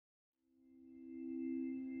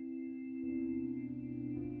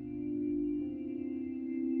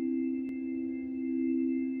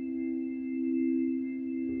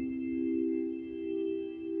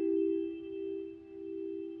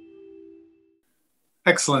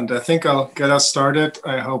Excellent. I think I'll get us started.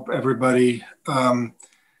 I hope everybody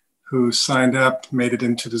who signed up made it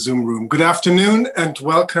into the Zoom room. Good afternoon and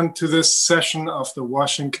welcome to this session of the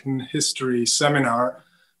Washington History Seminar,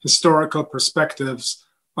 Historical Perspectives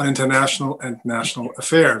on International and National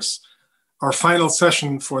Affairs, our final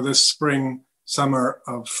session for this spring-summer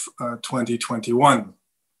of 2021.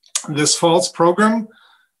 This fall's program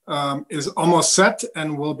is almost set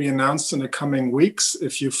and will be announced in the coming weeks.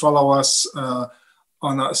 If you follow us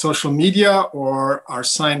on our social media or are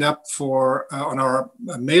signed up for on our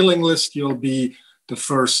mailing list, you'll be the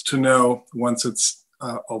first to know once it's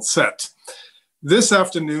all set. This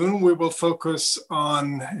afternoon, we will focus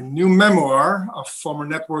on a new memoir of former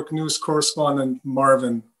network news correspondent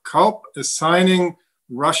Marvin Kalb, Assignment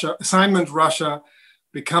Russia,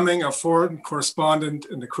 Becoming a Foreign Correspondent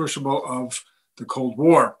in the Crucible of the Cold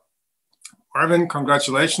War. Marvin,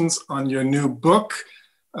 congratulations on your new book.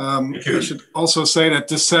 I should also say that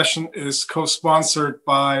this session is co-sponsored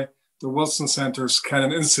by the Wilson Center's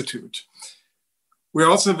Kennan Institute. We're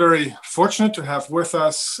also very fortunate to have with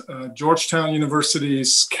us Georgetown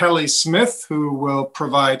University's Kelly Smith, who will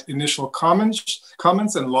provide initial comments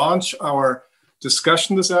and launch our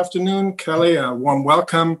discussion this afternoon. Kelly, a warm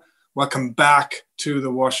welcome. Welcome back to the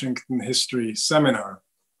Washington History Seminar.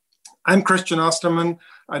 I'm Christian Ostermann.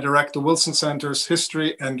 I direct the Wilson Center's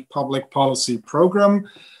History and Public Policy program,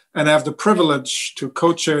 and I have the privilege to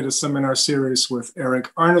co-chair the seminar series with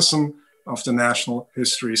Eric Arnesen of the National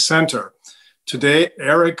History Center. Today,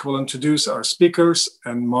 Eric will introduce our speakers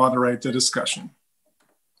and moderate the discussion.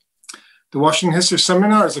 The Washington History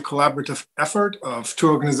Seminar is a collaborative effort of two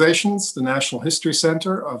organizations, the National History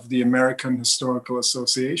Center of the American Historical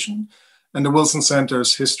Association and the Wilson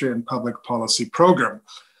Center's History and Public Policy program.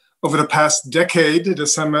 Over the past decade,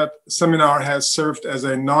 the seminar has served as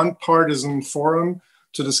a nonpartisan forum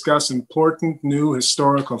to discuss important new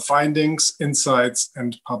historical findings, insights,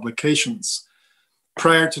 and publications.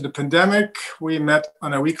 Prior to the pandemic, we met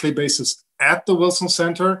on a weekly basis at the Wilson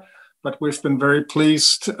Center, but we've been very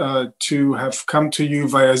pleased to have come to you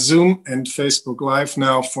via Zoom and Facebook Live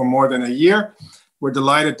now for more than a year. We're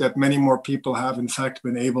delighted that many more people have in fact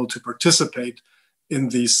been able to participate in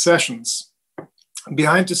these sessions.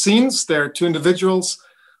 Behind the scenes, there are two individuals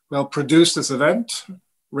who helped produce this event,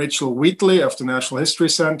 Rachel Wheatley of the National History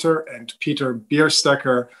Center and Peter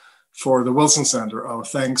Bierstecker for the Wilson Center. Our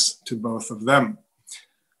thanks to both of them.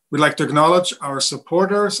 We'd like to acknowledge our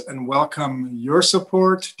supporters and welcome your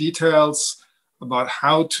support. Details about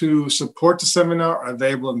how to support the seminar are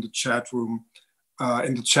available in the chat room,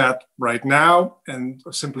 in the chat right now, and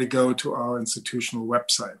simply go to our institutional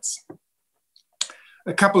websites.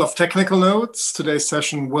 A couple of technical notes. Today's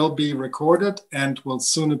session will be recorded and will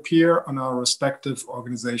soon appear on our respective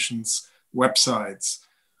organizations' websites.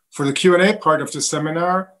 For the Q&A part of the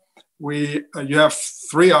seminar, you have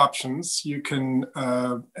three options. You can,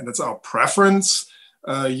 and it's our preference,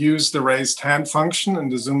 use the raised hand function in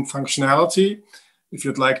the Zoom functionality. If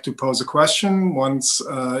you'd like to pose a question, once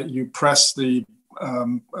you press the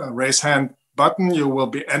raise hand button, you will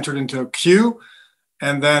be entered into a queue.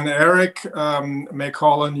 And then Eric may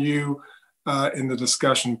call on you in the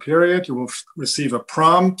discussion period. You will receive a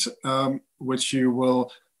prompt, which you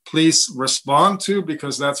will please respond to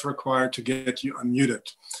because that's required to get you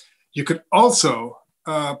unmuted. You could also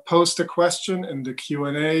post a question in the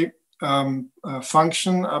Q&A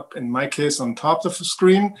function up, in my case, on top of the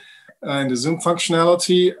screen in the Zoom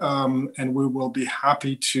functionality, and we will be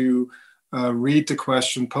happy to read the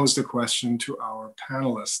question, pose the question to our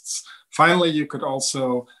panelists. Finally, you could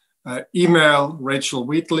also email Rachel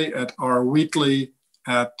Wheatley at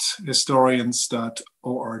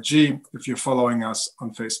rwheatley@historians.org if you're following us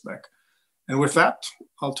on Facebook. And with that,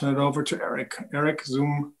 I'll turn it over to Eric. Eric,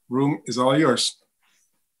 Zoom room is all yours.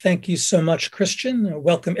 Thank you so much, Christian.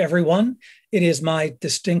 Welcome, everyone. It is my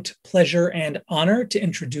distinct pleasure and honor to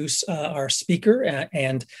introduce our speaker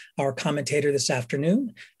and our commentator this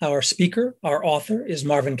afternoon. Our speaker, our author, is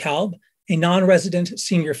Marvin Kalb, a non-resident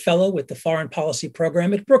senior fellow with the Foreign Policy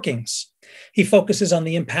Program at Brookings. He focuses on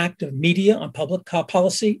the impact of media on public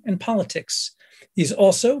policy and politics. He's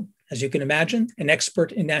also, as you can imagine, an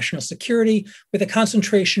expert in national security with a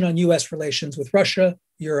concentration on US relations with Russia,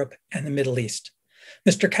 Europe, and the Middle East.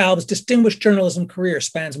 Mr. Kalb's distinguished journalism career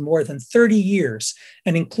spans more than 30 years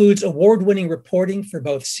and includes award-winning reporting for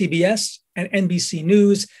both CBS and NBC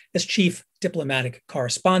News as chief diplomatic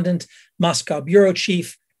correspondent, Moscow bureau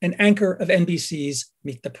chief, and anchor of NBC's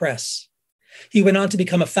Meet the Press. He went on to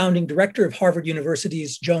become a founding director of Harvard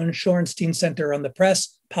University's Joan Shorenstein Center on the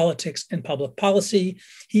Press, Politics, and Public Policy.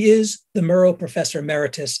 He is the Murrow Professor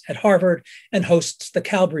Emeritus at Harvard and hosts the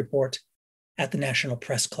Kalb Report at the National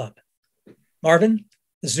Press Club. Marvin,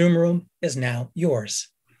 the Zoom room is now yours.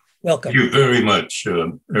 Welcome. Thank you very much,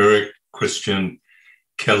 Eric, Christian,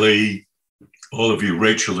 Kelly, all of you,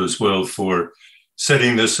 Rachel as well, for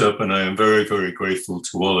setting this up. And I am very, very grateful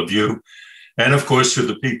to all of you. And of course, to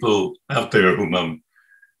the people out there whom I'm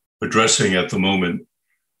addressing at the moment.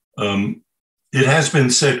 It has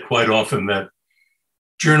been said quite often that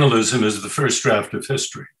journalism is the first draft of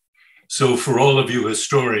history. So for all of you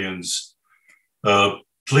historians,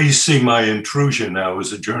 please see my intrusion now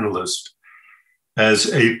as a journalist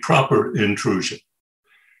as a proper intrusion.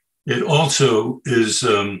 It also is,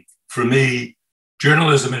 for me,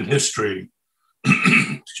 journalism and history,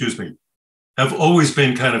 excuse me, have always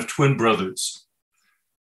been kind of twin brothers.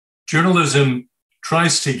 Journalism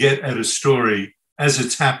tries to get at a story as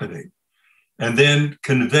it's happening and then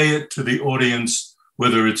convey it to the audience,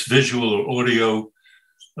 whether it's visual or audio,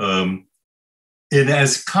 in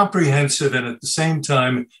as comprehensive and at the same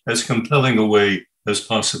time as compelling a way as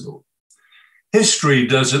possible. History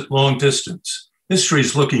does it long distance. History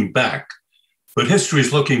is looking back, but history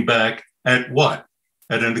is looking back at what?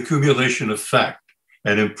 At an accumulation of fact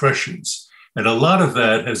and impressions. And a lot of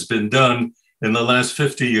that has been done in the last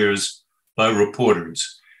 50 years by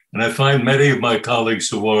reporters. And I find many of my colleagues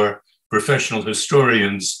who are professional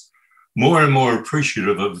historians more and more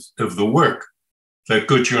appreciative of the work that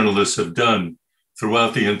good journalists have done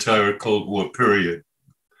throughout the entire Cold War period.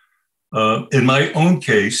 In my own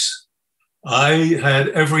case, I had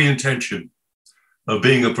every intention of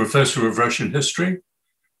being a professor of Russian history.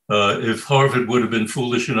 If Harvard would have been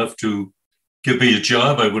foolish enough to give me a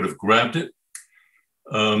job, I would have grabbed it.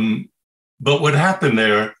 But what happened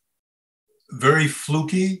there, very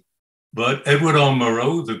fluky, but Edward R.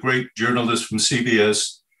 Murrow, the great journalist from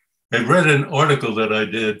CBS, had read an article that I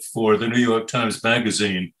did for the New York Times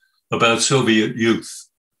Magazine about Soviet youth.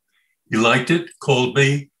 He liked it, called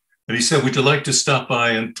me, and he said, "Would you like to stop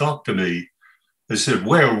by and talk to me?" I said,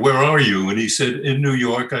 where are you? And he said, "In New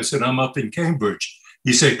York." I said, "I'm up in Cambridge."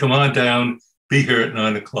 He said, "Come on down, be here at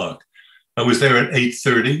 9 o'clock. I was there at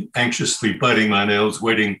 8:30, anxiously biting my nails,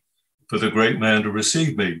 waiting for the great man to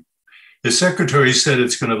receive me. His secretary said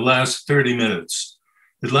it's going to last 30 minutes.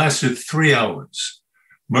 It lasted 3 hours.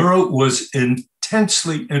 Murrow was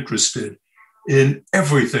intensely interested in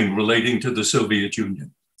everything relating to the Soviet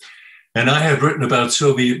Union. And I had written about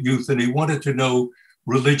Soviet youth, and he wanted to know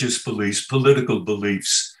religious beliefs, political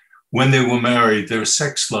beliefs, when they were married, their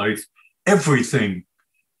sex life, everything.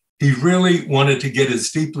 He really wanted to get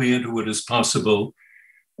as deeply into it as possible.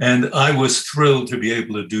 And I was thrilled to be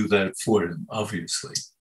able to do that for him, obviously.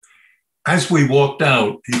 As we walked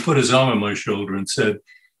out, he put his arm on my shoulder and said,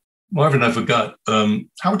 "Marvin, I forgot.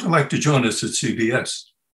 How would you like to join us at CBS?"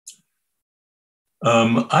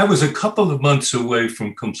 I was a couple of months away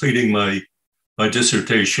from completing my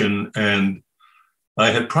dissertation, and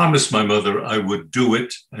I had promised my mother I would do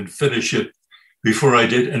it and finish it before I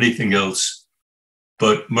did anything else.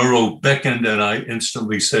 But Murrow beckoned, and I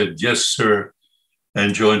instantly said, "Yes, sir,"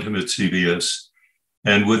 and joined him at CBS.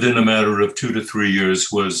 And within a matter of 2 to 3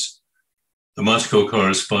 years was the Moscow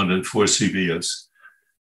correspondent for CBS.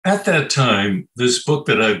 At that time, this book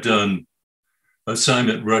that I've done,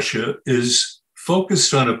 Assignment Russia, is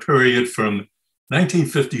focused on a period from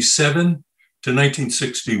 1957 to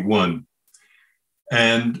 1961.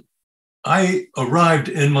 And I arrived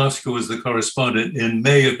in Moscow as the correspondent in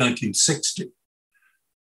May of 1960.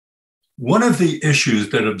 One of the issues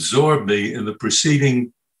that absorbed me in the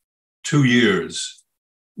preceding 2 years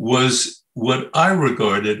was what I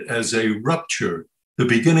regarded as a rupture, the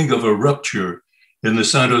beginning of a rupture in the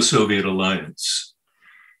Sino-Soviet alliance.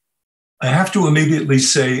 I have to immediately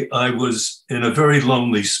say I was in a very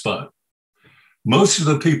lonely spot. Most of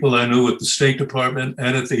the people I knew at the State Department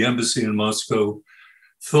and at the embassy in Moscow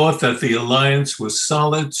thought that the alliance was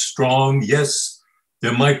solid, strong. Yes,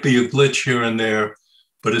 there might be a glitch here and there,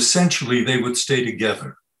 but essentially they would stay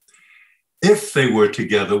together. If they were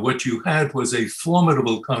together, what you had was a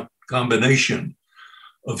formidable combination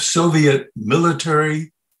of Soviet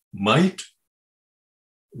military might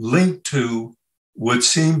linked to what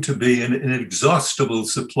seemed to be an inexhaustible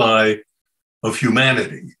supply of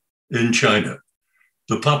humanity in China.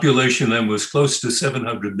 The population then was close to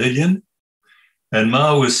 700 million. And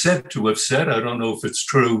Mao is said to have said, I don't know if it's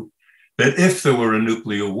true, that if there were a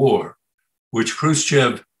nuclear war, which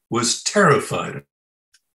Khrushchev was terrified of,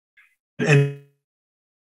 and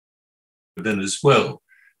then as well,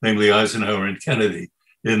 namely Eisenhower and Kennedy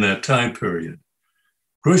in that time period,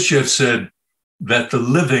 Khrushchev said that the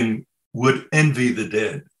living would envy the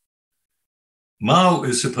dead. Mao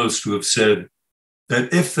is supposed to have said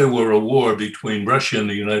that if there were a war between Russia and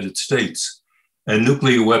the United States, and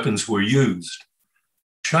nuclear weapons were used,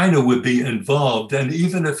 China would be involved. And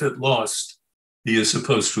even if it lost, he is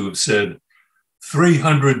supposed to have said,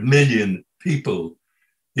 300 million people,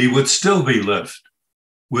 he would still be left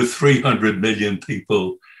with 300 million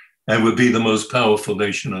people and would be the most powerful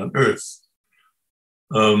nation on earth.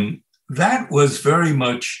 That was very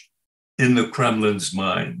much in the Kremlin's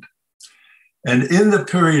mind. And in the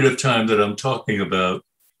period of time that I'm talking about,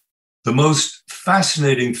 the most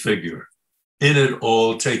fascinating figure in it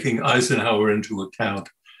all, taking Eisenhower into account,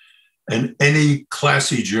 and any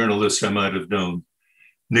classy journalist I might have known,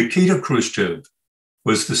 Nikita Khrushchev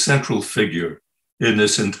was the central figure in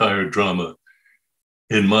this entire drama,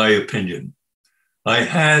 in my opinion. I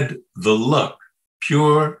had the luck,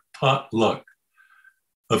 pure pot luck,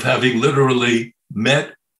 of having literally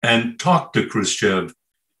met and talked to Khrushchev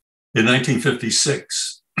in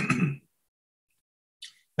 1956,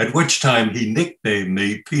 at which time he nicknamed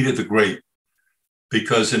me Peter the Great,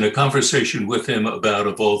 because in a conversation with him about,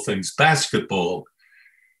 of all things, basketball,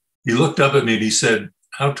 he looked up at me and he said,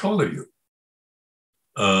 "How tall are you?"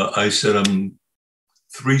 I said, "I'm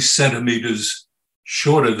 3 centimeters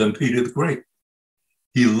shorter than Peter the Great."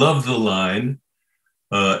 He loved the line.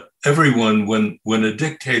 Everyone, when a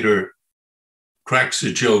dictator cracks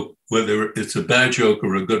a joke, whether it's a bad joke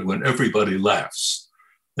or a good one, everybody laughs.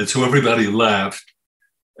 And so everybody laughed.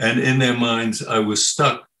 And in their minds, I was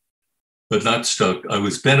stuck, but not stuck. I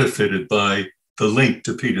was benefited by the link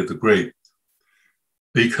to Peter the Great.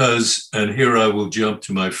 Because, and here I will jump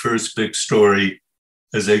to my first big story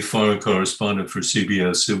as a foreign correspondent for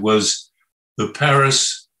CBS, it was the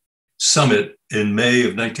Paris summit in May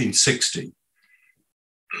of 1960.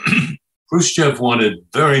 Khrushchev wanted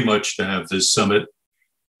very much to have this summit.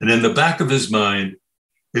 And in the back of his mind,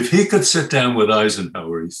 if he could sit down with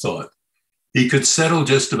Eisenhower, he thought, he could settle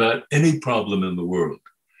just about any problem in the world.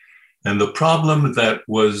 And the problem that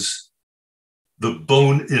was the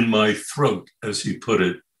bone in my throat, as he put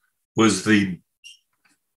it, was the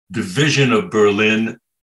division of Berlin,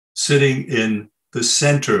 sitting in the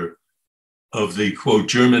center of the, quote,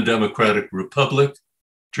 German Democratic Republic.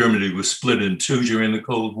 Germany was split in two during the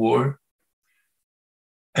Cold War.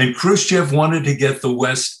 And Khrushchev wanted to get the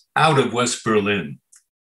West out of West Berlin.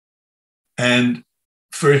 And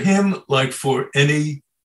for him, like for any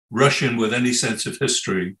Russian with any sense of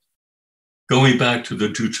history, going back to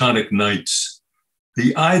the Teutonic Knights,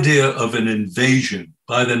 the idea of an invasion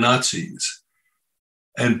by the Nazis.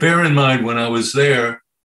 And bear in mind, when I was there,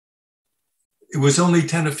 it was only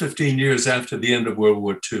 10 or 15 years after the end of World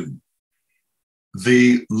War II.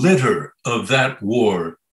 The litter of that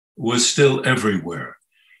war was still everywhere.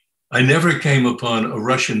 I never came upon a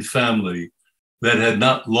Russian family that had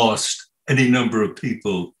not lost any number of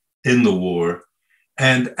people in the war.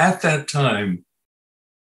 And at that time,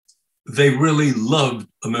 they really loved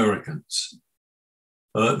Americans.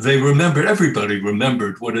 Everybody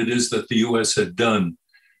remembered what it is that the US had done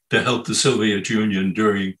to help the Soviet Union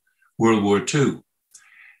during World War II.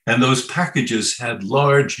 And those packages had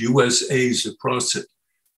large USAs across it.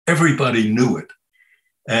 Everybody knew it.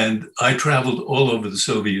 And I traveled all over the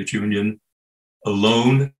Soviet Union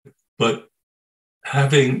alone, but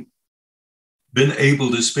having been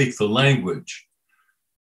able to speak the language,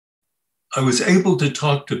 I was able to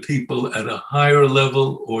talk to people at a higher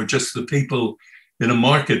level or just the people in a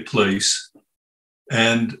marketplace.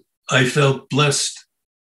 And I felt blessed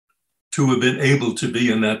to have been able to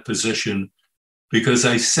be in that position because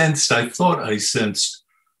I thought I sensed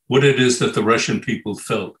what it is that the Russian people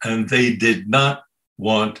felt. And they did not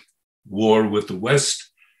want war with the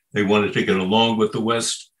West. They wanted to get along with the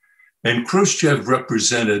West. And Khrushchev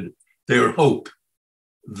represented their hope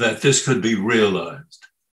that this could be realized.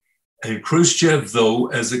 And Khrushchev, though,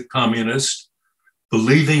 as a communist,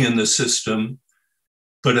 believing in the system,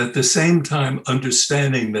 but at the same time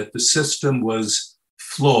understanding that the system was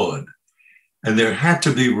flawed and there had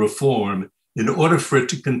to be reform in order for it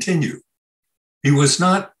to continue. He was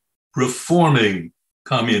not reforming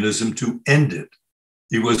communism to end it.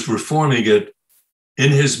 He was reforming it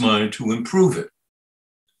in his mind to improve it.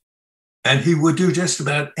 And he would do just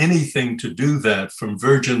about anything to do that, from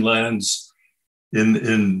virgin lands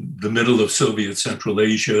in the middle of Soviet Central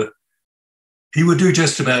Asia. He would do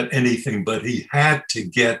just about anything, but he had to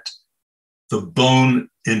get the bone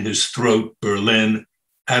in his throat, Berlin,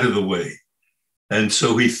 out of the way. And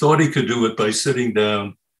so he thought he could do it by sitting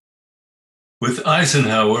down with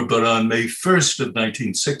Eisenhower. But on May 1st of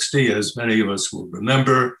 1960, as many of us will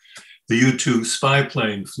remember, the U-2 spy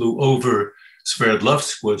plane flew over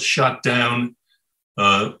Sverdlovsk, was shot down,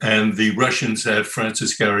 and the Russians had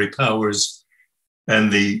Francis Gary Powers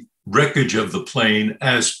and the wreckage of the plane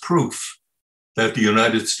as proof that the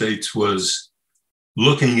United States was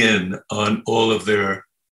looking in on all of their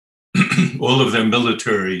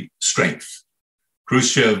military strength.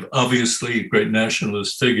 Khrushchev, obviously a great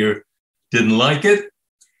nationalist figure, didn't like it,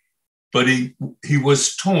 but he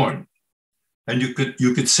was torn. And you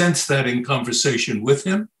could sense that in conversation with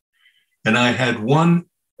him. And I had one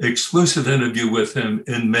exclusive interview with him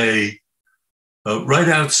in May, right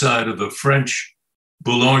outside of the French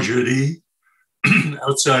Boulangerie,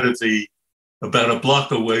 about a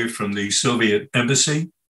block away from the Soviet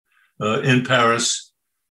embassy in Paris.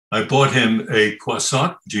 I bought him a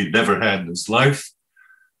croissant, which he'd never had in his life.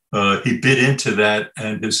 He bit into that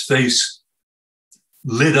and his face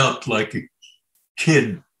lit up like a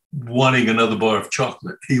kid wanting another bar of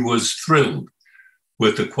chocolate. He was thrilled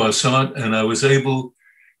with the croissant, and I was able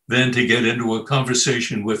then to get into a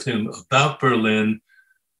conversation with him about Berlin,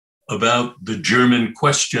 about the German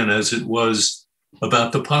question as it was,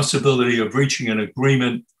 about the possibility of reaching an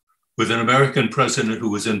agreement with an American president who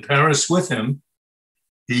was in Paris with him.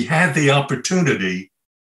 He had the opportunity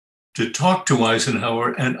to talk to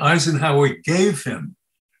Eisenhower, and Eisenhower gave him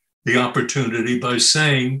the opportunity by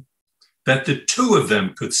saying that the two of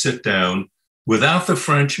them could sit down without the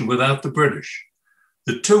French and without the British.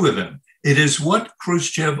 The two of them. It is what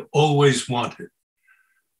Khrushchev always wanted.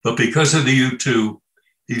 But because of the U-2,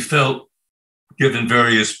 he felt, given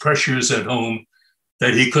various pressures at home,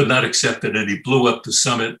 that he could not accept it, and he blew up the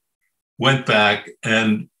summit, went back,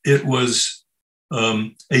 and it was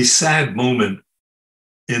a sad moment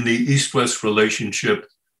in the East-West relationship,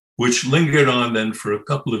 which lingered on then for a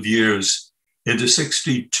couple of years into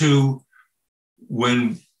 1962,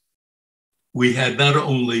 when we had not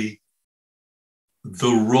only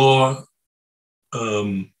the raw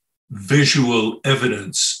visual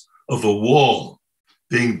evidence of a wall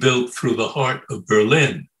being built through the heart of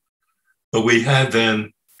Berlin, but we had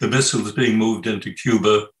then the missiles being moved into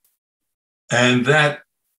Cuba, and that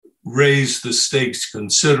raised the stakes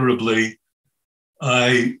considerably.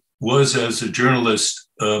 I was, as a journalist,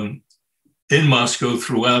 in Moscow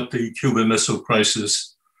throughout the Cuban Missile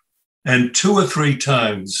Crisis, and 2 or 3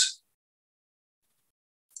 times,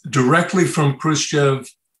 directly from Khrushchev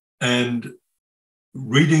and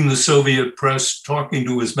reading the Soviet press, talking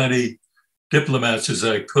to as many diplomats as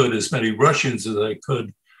I could, as many Russians as I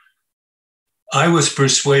could, I was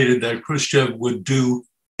persuaded that Khrushchev would do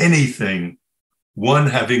anything, one,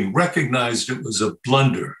 having recognized it was a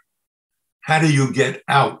blunder. How do you get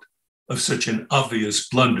out of such an obvious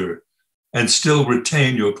blunder and still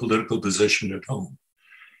retain your political position at home?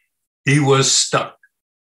 He was stuck,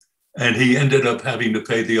 and he ended up having to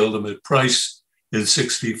pay the ultimate price. In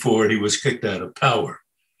 1964, he was kicked out of power.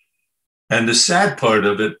 And the sad part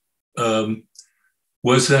of it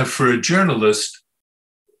was that for a journalist,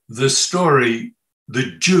 the story,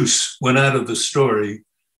 the juice went out of the story,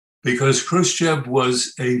 because Khrushchev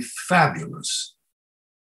was a fabulous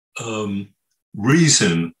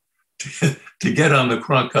reason to get on the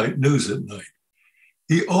Cronkite News at night.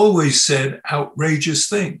 He always said outrageous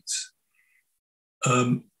things.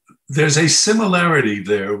 There's a similarity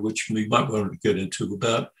there, which we might want to get into,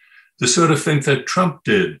 about the sort of thing that Trump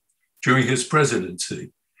did during his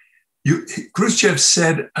presidency. Khrushchev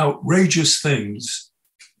said outrageous things,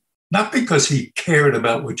 not because he cared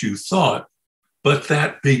about what you thought, but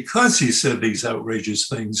that because he said these outrageous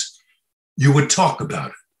things, you would talk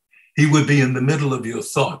about it. He would be in the middle of your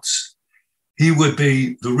thoughts. He would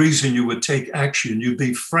be the reason you would take action. You'd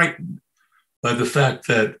be frightened by the fact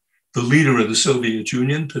that the leader of the Soviet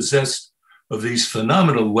Union possessed of these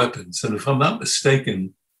phenomenal weapons. And if I'm not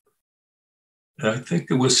mistaken, I think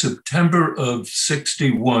it was September of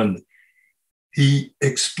 1961, he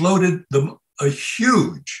exploded a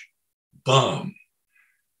huge bomb,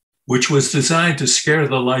 which was designed to scare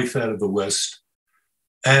the life out of the West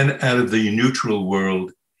and out of the neutral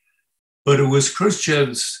world. But it was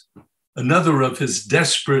Khrushchev's, another of his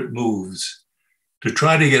desperate moves to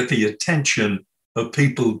try to get the attention of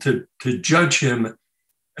people to judge him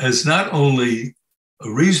as not only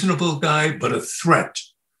a reasonable guy, but a threat,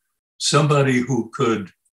 somebody who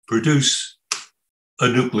could produce a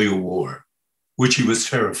nuclear war, which he was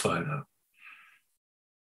terrified of.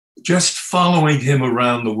 Just following him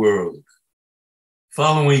around the world,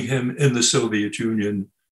 following him in the Soviet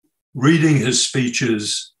Union, reading his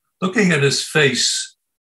speeches, looking at his face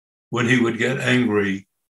when he would get angry.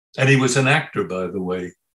 And he was an actor, by the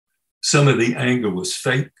way. Some of the anger was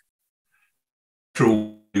fake. After a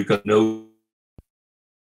while, you got no.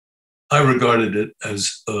 I regarded it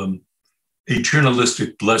as a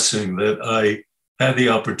journalistic blessing that I had the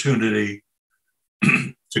opportunity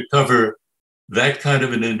to cover that kind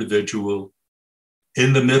of an individual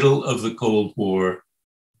in the middle of the Cold War.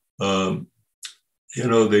 You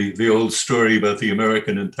know, the old story about the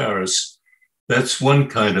American in Paris, that's one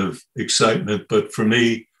kind of excitement. But for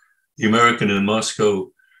me, the American in Moscow,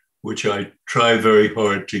 which I try very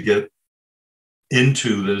hard to get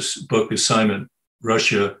into this book assignment,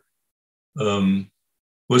 Russia,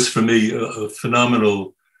 was for me a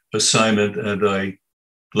phenomenal assignment, and I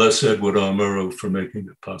bless Edward R. Murrow for making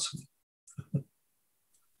it possible.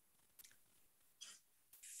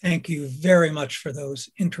 Thank you very much for those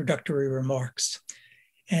introductory remarks.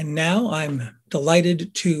 And now I'm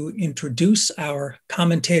delighted to introduce our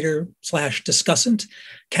commentator / discussant,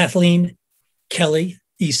 Kathleen Kelly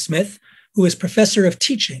E. Smith, who is professor of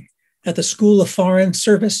teaching at the School of Foreign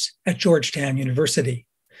Service at Georgetown University.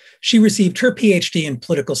 She received her PhD in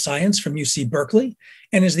political science from UC Berkeley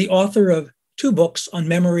and is the author of 2 books on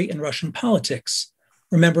memory in Russian politics,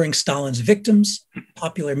 Remembering Stalin's Victims,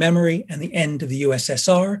 Popular Memory and the End of the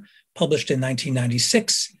USSR, published in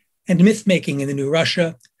 1996, and Myth-Making in the New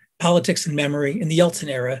Russia, Politics and Memory in the Yeltsin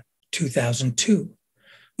Era, 2002.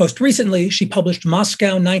 Most recently, she published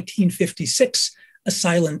Moscow 1956, A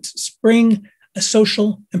Silent Spring, A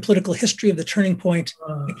Social and Political History of the Turning Point,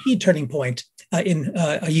 a Key Turning Point in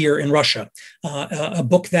a Year in Russia, a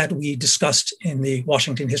book that we discussed in the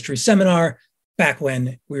Washington History Seminar back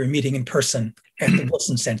when we were meeting in person at the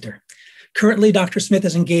Wilson Center. Currently, Dr. Smith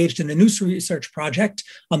is engaged in a new research project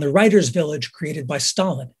on the writer's village created by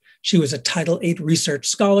Stalin. She was a Title VIII research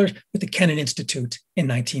scholar with the Kennan Institute in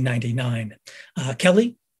 1999.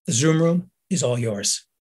 Kelly, the Zoom room is all yours.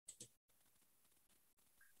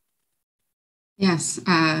 Yes,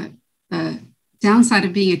 the downside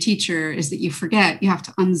of being a teacher is that you forget you have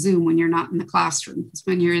to unzoom when you're not in the classroom. Because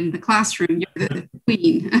when you're in the classroom, you're the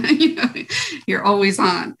queen. You know, you're always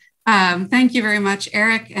on. Thank you very much,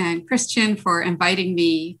 Eric and Christian, for inviting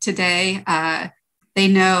me today. They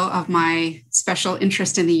know of my special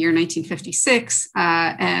interest in the year 1956,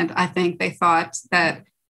 and I think they thought that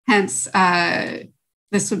hence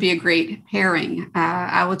this would be a great pairing.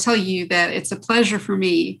 I will tell you that it's a pleasure for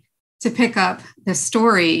me to pick up the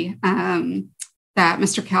story that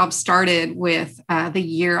Mr. Kalb started with the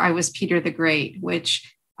year I was Peter the Great,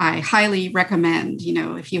 which I highly recommend. You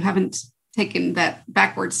know, if you haven't taken that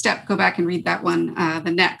backward step, go back and read that one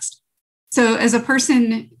the next. So as a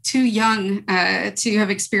person too young to have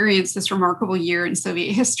experienced this remarkable year in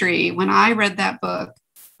Soviet history, when I read that book,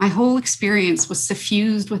 my whole experience was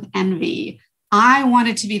suffused with envy. I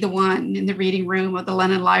wanted to be the one in the reading room of the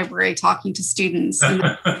Lenin Library talking to students in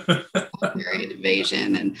the Bulgarian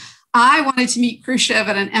invasion. And I wanted to meet Khrushchev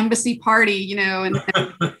at an embassy party, you know, and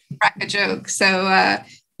crack a joke. So,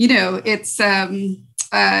 you know, it's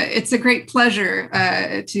a great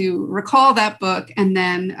pleasure to recall that book and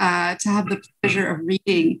then to have the pleasure of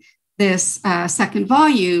reading this second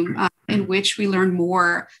volume in which we learn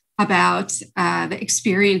more about the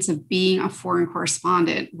experience of being a foreign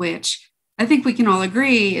correspondent, which I think we can all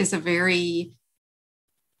agree is a very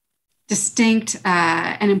distinct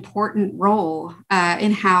and important role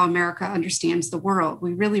in how America understands the world.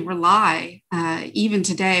 We really rely, even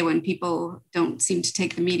today when people don't seem to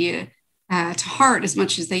take the media to heart as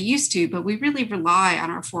much as they used to, but we really rely on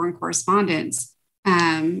our foreign correspondents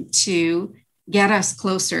to get us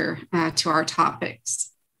closer to our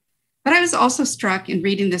topics. But I was also struck in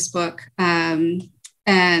reading this book, and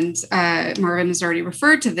Marvin has already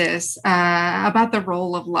referred to this, about the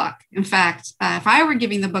role of luck. In fact, if I were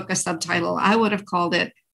giving the book a subtitle, I would have called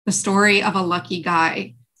it The Story of a Lucky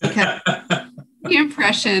Guy, because the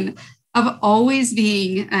impression of always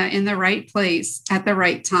being in the right place at the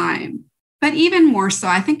right time. But even more so,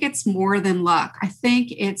 I think it's more than luck. I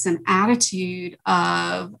think it's an attitude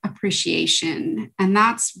of appreciation. And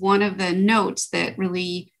that's one of the notes that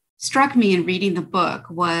really struck me in reading the book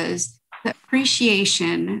was the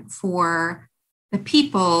appreciation for the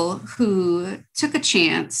people who took a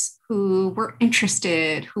chance, who were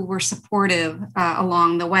interested, who were supportive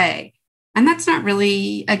along the way. And that's not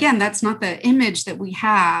really, again, that's not the image that we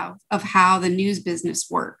have of how the news business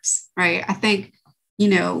works, right? I think, you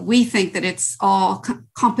know, we think that it's all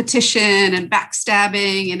competition and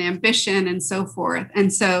backstabbing and ambition and so forth.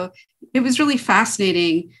 And so it was really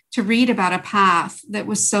fascinating to read about a path that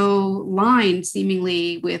was so lined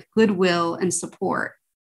seemingly with goodwill and support.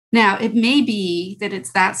 Now, it may be that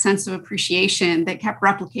it's that sense of appreciation that kept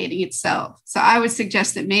replicating itself. So I would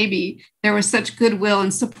suggest that maybe there was such goodwill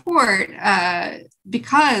and support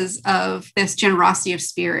because of this generosity of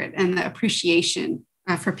spirit and the appreciation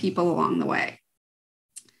for people along the way.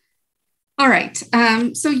 All right.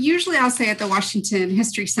 So usually I'll say at the Washington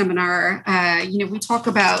History Seminar, you know, we talk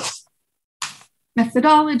about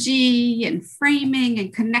methodology and framing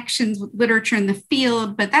and connections with literature in the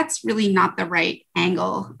field, but that's really not the right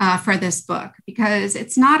angle for this book, because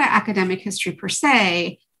it's not an academic history per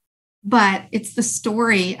se, but it's the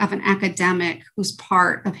story of an academic who's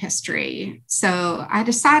part of history. So I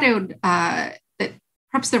decided that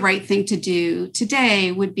perhaps the right thing to do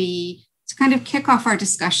today would be to kind of kick off our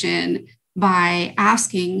discussion by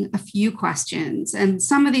asking a few questions. And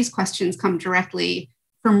some of these questions come directly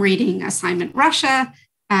from reading Assignment Russia,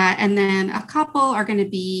 and then a couple are going to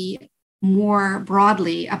be more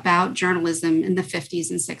broadly about journalism in the 50s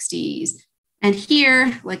and 60s. And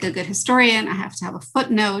here, like a good historian, I have to have a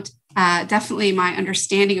footnote. Definitely my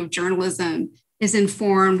understanding of journalism is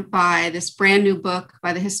informed by this brand new book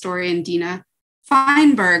by the historian Dina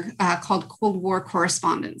Feinberg called Cold War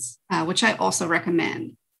Correspondence, which I also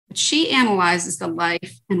recommend. But she analyzes the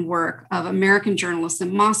life and work of American journalists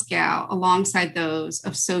in Moscow alongside those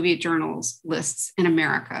of Soviet journalists in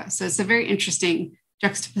America. So it's a very interesting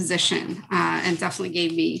juxtaposition and definitely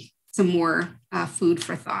gave me some more food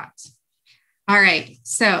for thought. All right,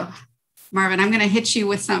 so Marvin, I'm going to hit you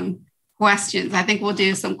with some questions. I think we'll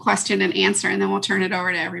do some question and answer, and then we'll turn it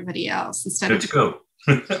over to everybody else instead Let's go.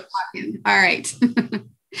 All right.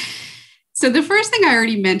 So the first thing I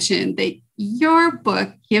already mentioned, that your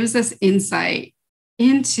book gives us insight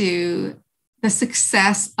into the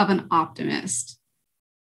success of an optimist.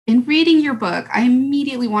 In reading your book, I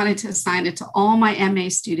immediately wanted to assign it to all my MA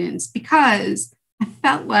students because I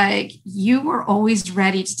felt like you were always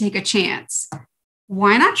ready to take a chance.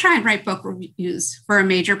 Why not try and write book reviews for a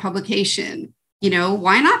major publication? You know,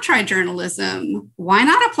 why not try journalism? Why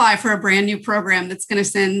not apply for a brand new program that's going to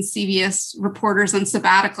send CBS reporters on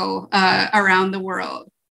sabbatical around the world?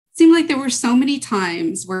 It seemed like there were so many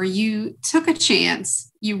times where you took a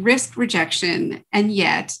chance, you risked rejection, and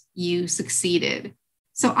yet you succeeded.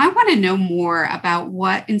 So I want to know more about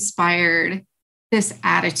what inspired this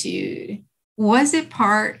attitude. Was it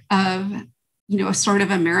part of, a sort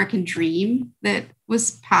of American dream that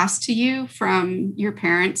was passed to you from your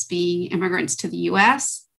parents being immigrants to the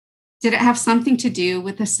US? Did it have something to do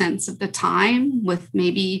with a sense of the time, with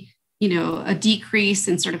maybe, a decrease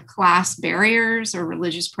in sort of class barriers or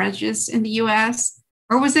religious prejudice in the US?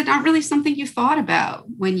 Or was it not really something you thought about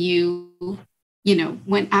when you,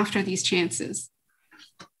 went after these chances?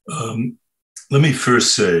 Let me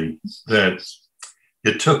first say that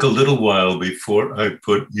it took a little while before I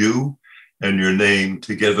put you and your name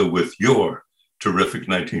together with your terrific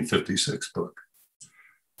 1956 book.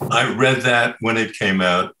 I read that when it came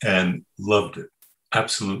out and loved it,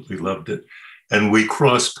 absolutely loved it. And we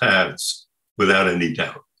crossed paths without any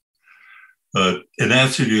doubt. In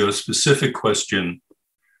answer to your specific question,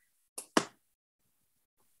 let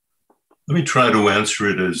me try to answer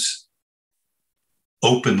it as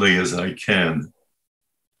openly as I can.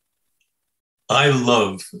 I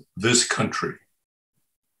love this country.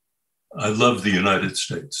 I love the United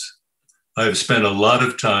States. I've spent a lot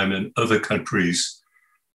of time in other countries,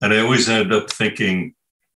 and I always end up thinking,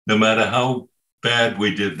 no matter how bad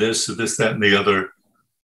we did this, that, and the other,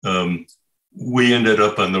 we ended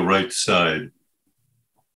up on the right side.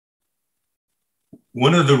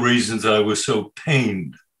 One of the reasons I was so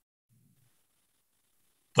pained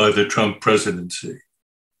by the Trump presidency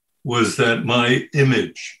was that my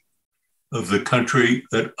image of the country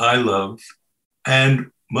that I love,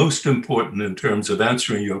 and most important in terms of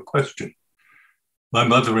answering your question, my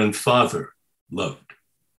mother and father loved.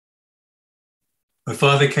 My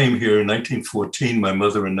father came here in 1914, my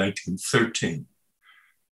mother in 1913,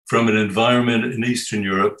 from an environment in Eastern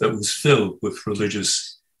Europe that was filled with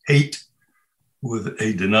religious hate, with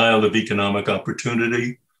a denial of economic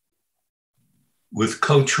opportunity, with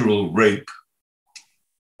cultural rape.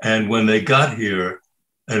 And when they got here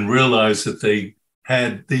and realized that they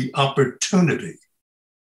had the opportunity,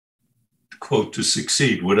 quote, to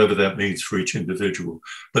succeed, whatever that means for each individual,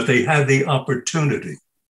 but they had the opportunity.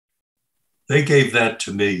 They gave that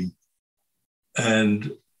to me,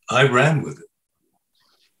 and I ran with it.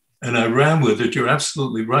 And I ran with it. You're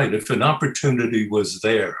absolutely right. If an opportunity was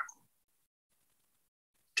there,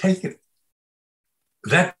 take it.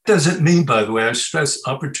 That doesn't mean, by the way, I stress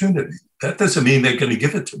opportunity. That doesn't mean they're going to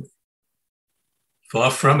give it to me.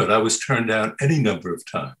 Far from it. I was turned down any number of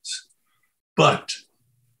times. But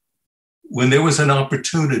when there was an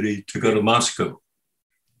opportunity to go to Moscow,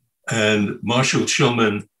 and Marshal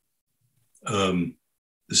Shulman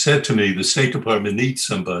said to me, the State Department needs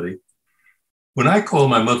somebody. When I called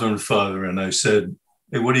my mother and father and I said,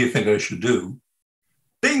 hey, what do you think I should do?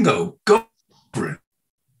 Bingo, go for it.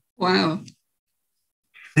 Wow.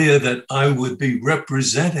 That I would be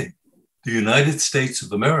representing the United States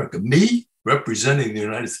of America, me representing the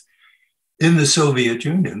United States in the Soviet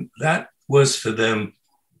Union, that was for them,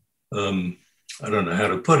 I don't know how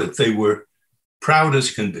to put it, they were proud as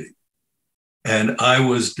can be. And I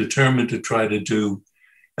was determined to try to do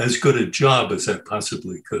as good a job as I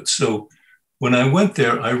possibly could. So when I went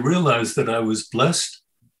there, I realized that I was blessed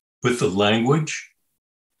with the language.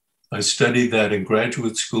 I studied that in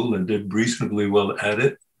graduate school and did reasonably well at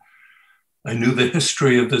it. I knew the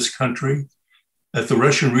history of this country. At the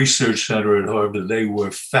Russian Research Center at Harvard, they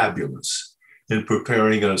were fabulous in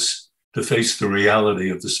preparing us to face the reality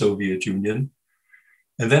of the Soviet Union.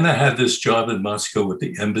 And then I had this job in Moscow at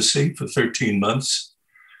the embassy for 13 months.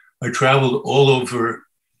 I traveled all over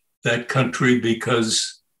that country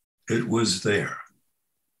because it was there.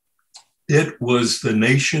 It was the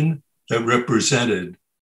nation that represented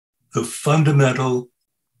the fundamental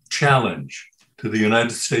challenge to the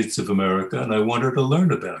United States of America, and I wanted to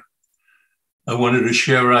learn about it. I wanted to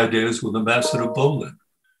share ideas with Ambassador Bolin.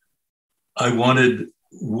 I wanted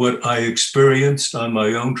what I experienced on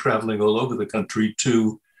my own traveling all over the country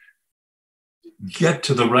to get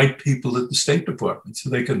to the right people at the State Department so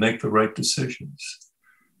they could make the right decisions.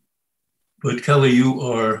 But Kelly, you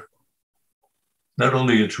are not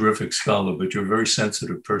only a terrific scholar, but you're a very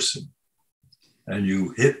sensitive person. And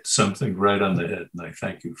you hit something right on the head, and I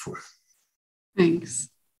thank you for it.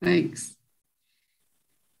 Thanks.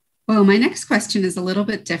 Well, my next question is a little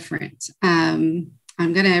bit different. I'm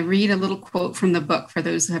going to read a little quote from the book for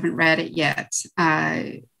those who haven't read it yet.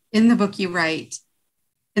 In the book, you write,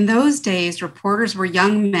 "In those days, reporters were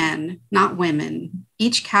young men, not women,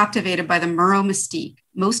 each captivated by the Murrow mystique,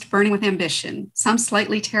 most burning with ambition, some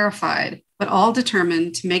slightly terrified, but all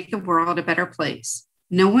determined to make the world a better place.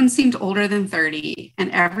 No one seemed older than 30, and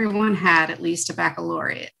everyone had at least a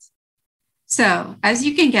baccalaureate." So, as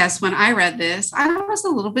you can guess, when I read this, I was a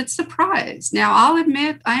little bit surprised. Now, I'll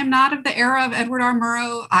admit, I am not of the era of Edward R.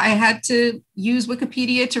 Murrow. I had to use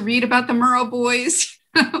Wikipedia to read about the Murrow boys.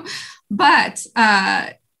 But,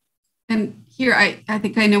 and here, I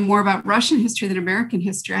think I know more about Russian history than American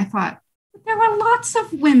history. I thought, there were lots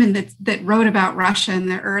of women that wrote about Russia in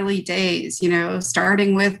the early days,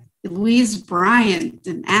 starting with Louise Bryant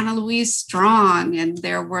and Anna Louise Strong, and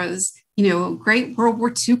there was, great World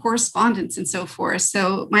War II correspondents and so forth.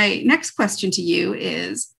 So my next question to you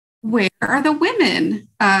is, where are the women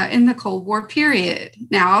in the Cold War period?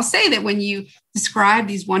 Now, I'll say that when you describe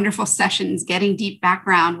these wonderful sessions, getting deep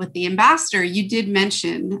background with the ambassador, you did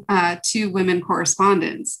mention two women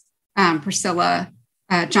correspondents, Priscilla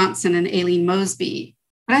Johnson and Aileen Mosby.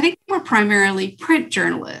 But I think they were primarily print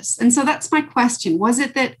journalists. And so that's my question. Was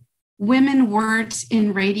it that women weren't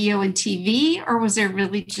in radio and TV, or was there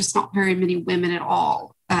really just not very many women at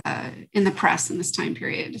all in the press in this time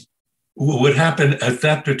period? Well, what happened at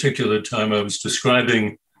that particular time, I was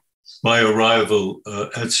describing my arrival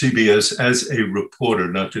at CBS as a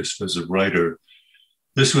reporter, not just as a writer.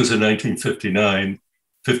 This was in 1959,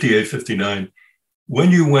 58, 59. When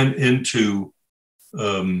you went into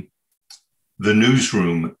the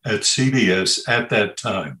newsroom at CBS at that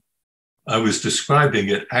time, I was describing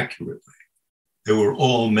it accurately. They were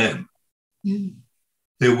all men. Mm.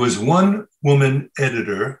 There was one woman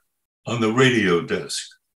editor on the radio desk.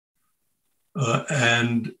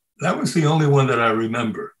 And that was the only one that I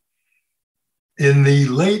remember. In the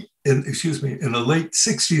late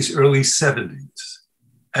 60s, early 70s,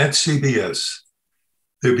 at CBS,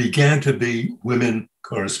 there began to be women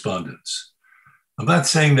correspondents. I'm not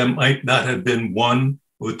saying there might not have been one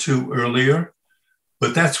or two earlier,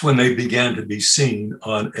 but that's when they began to be seen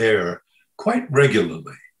on air quite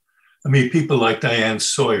regularly. I mean, people like Diane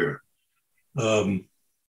Sawyer. Oh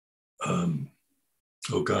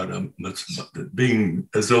God, being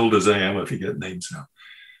as old as I am, I forget names now.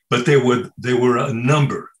 But there were a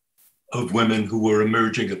number of women who were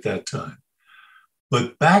emerging at that time.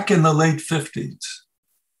 But back in the late 50s,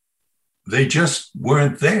 they just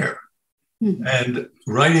weren't there. Mm-hmm. And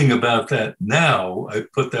writing about that now, I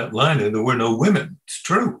put that line in, there were no women. It's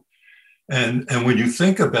true. And when you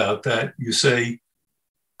think about that, you say,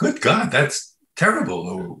 good God, that's terrible,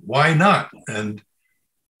 or why not? And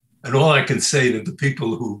all I can say to the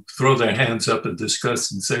people who throw their hands up and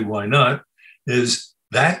discuss and say, why not, is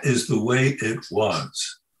that is the way it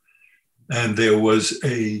was. And there was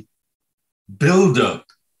a buildup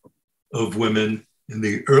of women in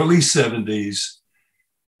the early 70s.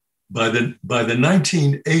 By the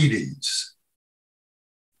 1980s,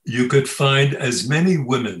 you could find as many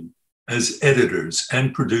women as editors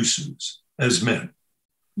and producers as men.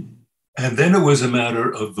 And then it was a matter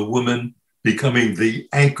of the woman becoming the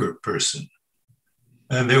anchor person.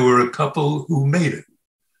 And there were a couple who made it.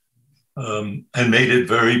 and made it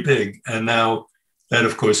very big. And now that,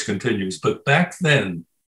 of course, continues. But back then,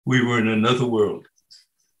 we were in another world.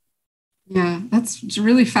 Yeah, that's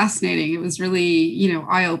really fascinating. It was really,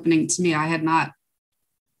 eye-opening to me. I had not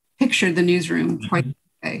pictured the newsroom quite that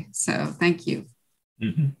way. So thank you.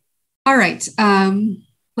 Mm-hmm. All right.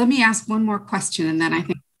 Let me ask one more question, and then I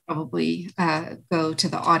think I'll probably go to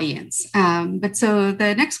the audience. But so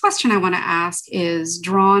the next question I want to ask is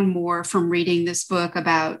drawn more from reading this book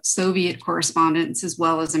about Soviet correspondents as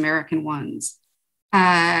well as American ones.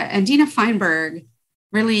 And Dina Feinberg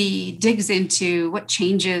really digs into what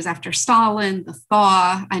changes after Stalin, the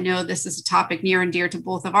thaw. I know this is a topic near and dear to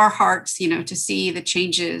both of our hearts, to see the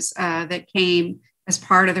changes that came as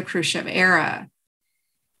part of the Khrushchev era.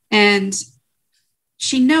 And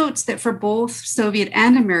she notes that for both Soviet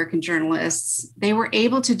and American journalists, they were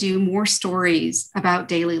able to do more stories about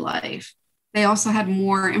daily life. They also had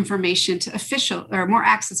more information more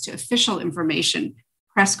access to official information,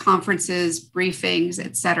 press conferences, briefings,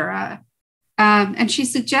 et cetera. And she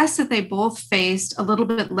suggests that they both faced a little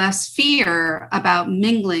bit less fear about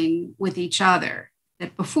mingling with each other.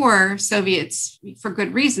 That before, Soviets, for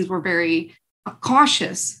good reasons, were very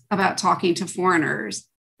cautious about talking to foreigners.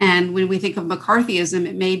 And when we think of McCarthyism,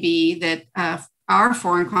 it may be that our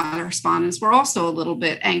foreign correspondents were also a little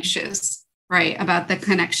bit anxious, right, about the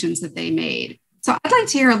connections that they made. So I'd like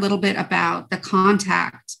to hear a little bit about the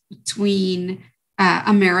contact between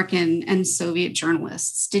American and Soviet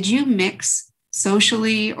journalists. Did you mix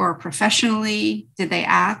socially or professionally? Did they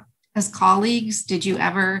act as colleagues? Did you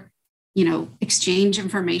ever, exchange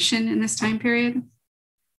information in this time period?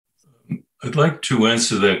 I'd like to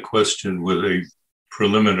answer that question with a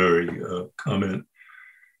preliminary comment.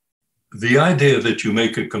 The idea that you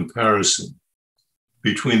make a comparison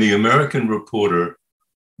between the American reporter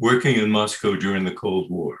working in Moscow during the Cold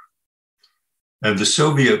War and the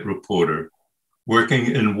Soviet reporter working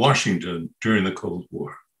in Washington during the Cold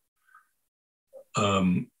War,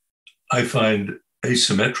 I find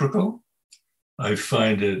asymmetrical. I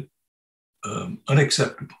find it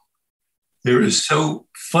unacceptable. There is so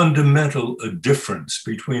fundamental a difference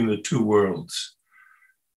between the two worlds,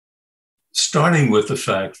 starting with the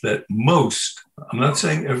fact that I'm not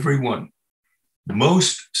saying everyone,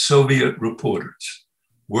 most Soviet reporters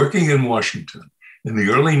working in Washington in the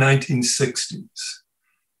early 1960s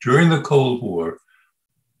during the Cold War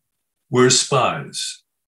were spies.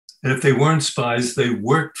 And if they weren't spies, they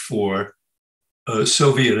worked for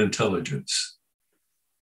Soviet intelligence.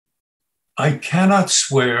 I cannot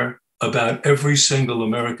swear about every single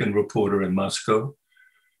American reporter in Moscow,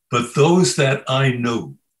 but those that I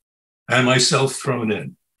knew, and myself thrown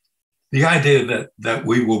in, the idea that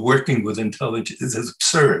we were working with intelligence is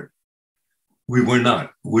absurd. We were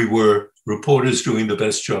not. We were reporters doing the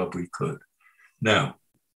best job we could. Now,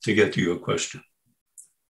 to get to your question.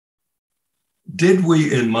 Did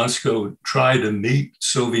we in Moscow try to meet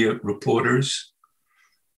Soviet reporters?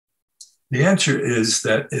 The answer is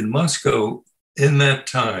that in Moscow, in that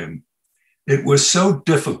time, it was so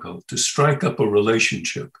difficult to strike up a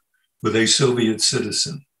relationship with a Soviet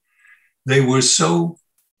citizen. They were so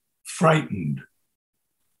frightened.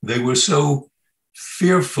 They were so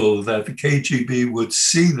fearful that the KGB would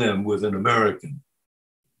see them with an American.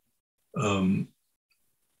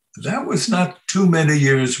 That was not too many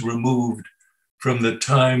years removed from the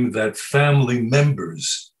time that family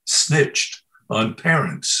members snitched on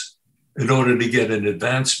parents in order to get an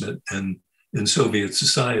advancement in Soviet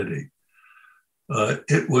society.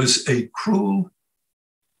 It was a cruel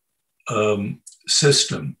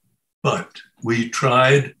system, but we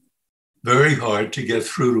tried very hard to get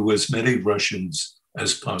through to as many Russians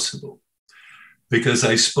as possible. Because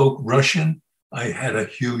I spoke Russian, I had a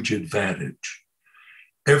huge advantage.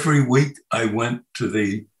 Every week I went to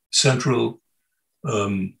the central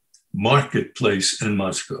marketplace in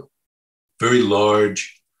Moscow, very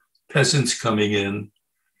large, peasants coming in,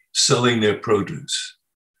 selling their produce.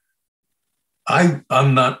 I'm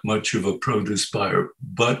not much of a produce buyer,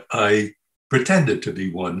 but I pretended to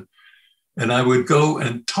be one. And I would go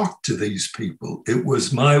and talk to these people. It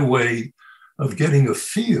was my way of getting a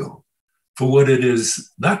feel for what it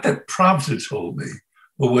is, not that Pravda told me,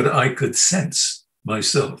 but what I could sense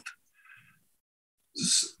myself.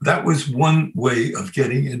 That was one way of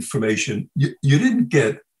getting information. You didn't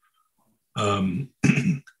get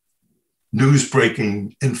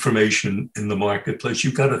news-breaking information in the marketplace.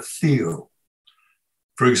 You got a feel.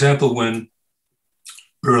 For example, when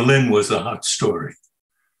Berlin was a hot story,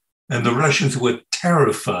 and the Russians were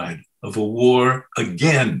terrified of a war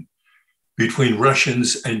again between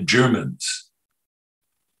Russians and Germans,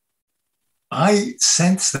 I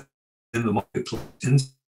sensed that in the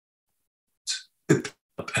marketplace.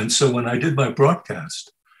 And so when I did my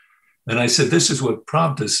broadcast, and I said, this is what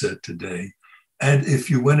Pravda said today, and if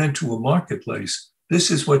you went into a marketplace, this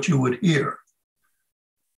is what you would hear.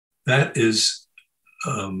 That is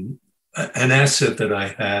an asset that I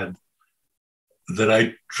had, that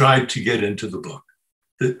I tried to get into the book.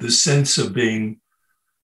 The sense of digging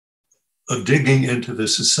into the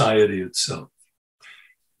society itself.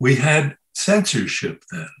 We had censorship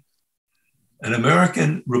then. An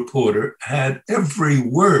American reporter had every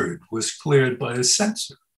word was cleared by a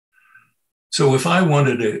censor. So if I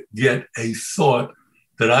wanted to get a thought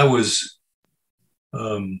that I was,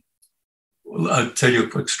 I'll tell you a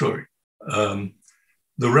quick story. The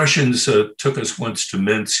Russians took us once to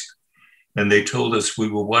Minsk, and they told us we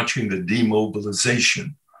were watching the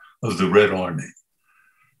demobilization of the Red Army.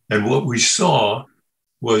 And what we saw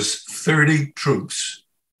was 30 troops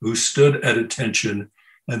who stood at attention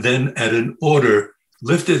and then at an order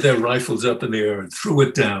lifted their rifles up in the air and threw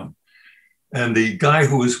it down. And the guy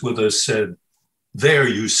who was with us said, there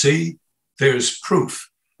you see, there's proof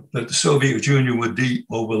that the Soviet Union would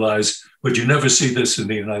demobilize, but you never see this in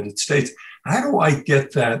the United States. How do I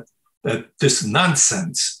get that this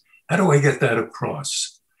nonsense, how do I get that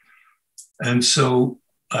across? And so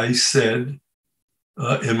I said,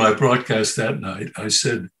 in my broadcast that night, I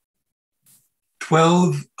said,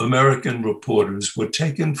 12 American reporters were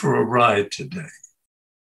taken for a ride today,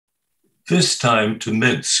 this time to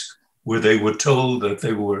Minsk, where they were told that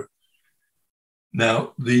they were.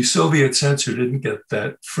 Now, the Soviet censor didn't get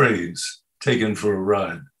that phrase, taken for a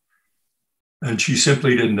ride. And she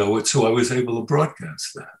simply didn't know it, so I was able to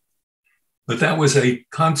broadcast that. But that was a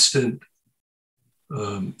constant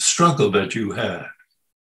struggle that you had.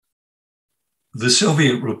 The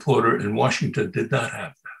Soviet reporter in Washington did not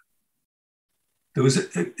have that. There was,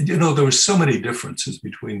 there were so many differences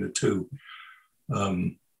between the two.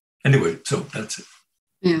 Anyway, so that's it.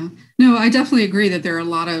 Yeah, no, I definitely agree that there are a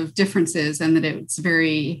lot of differences and that it's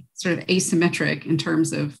very sort of asymmetric in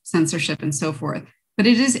terms of censorship and so forth. But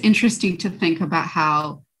it is interesting to think about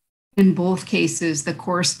how in both cases, the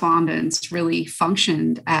correspondence really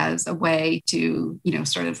functioned as a way to,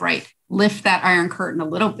 sort of lift that iron curtain a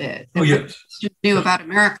little bit. Oh, yes. What knew about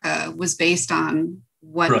America was based on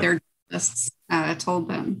what their journalists told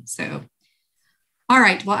them. So, all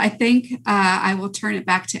right. Well, I think I will turn it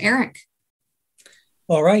back to Eric.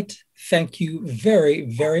 All right. Thank you very,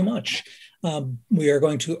 very much. We are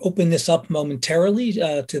going to open this up momentarily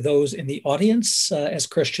to those in the audience. As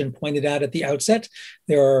Christian pointed out at the outset,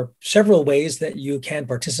 there are several ways that you can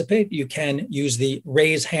participate. You can use the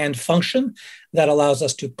raise hand function that allows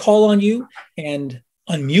us to call on you and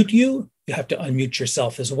unmute you. You have to unmute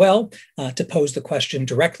yourself as well to pose the question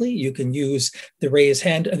directly. You can use the raise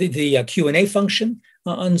hand, the Q&A function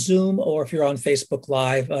on Zoom, or if you're on Facebook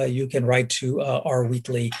Live, you can write to R.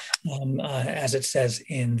 Wheatley, as it says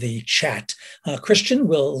in the chat. Christian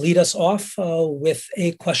will lead us off with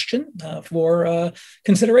a question for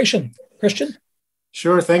consideration. Christian?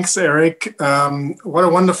 Sure, thanks, Eric. What a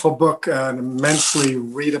wonderful book, an immensely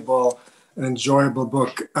readable and enjoyable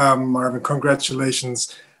book. Marvin,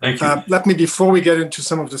 congratulations. Thank you. Let me, before we get into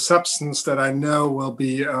some of the substance that I know will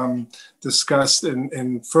be discussed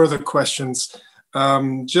in further questions,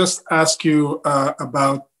 just ask you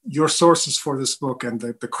about your sources for this book and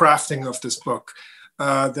the crafting of this book.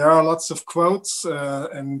 There are lots of quotes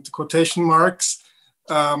and quotation marks.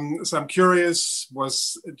 So I'm curious,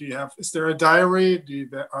 is there a diary?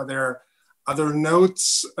 Are there other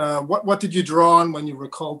notes? What did you draw on when you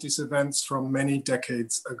recalled these events from many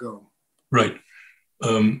decades ago? Right.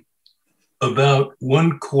 About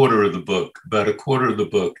a quarter of the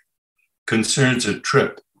book concerns a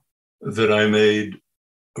trip that I made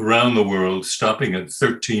around the world, stopping at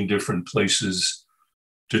 13 different places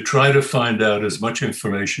to try to find out as much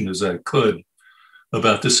information as I could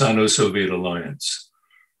about the Sino-Soviet alliance.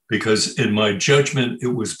 Because in my judgment, it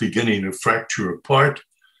was beginning to fracture apart,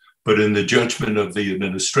 but in the judgment of the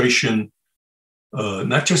administration,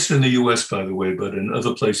 not just in the US, by the way, but in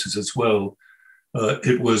other places as well,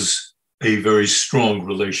 it was a very strong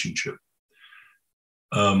relationship.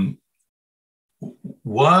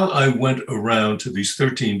 While I went around to these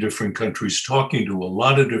 13 different countries, talking to a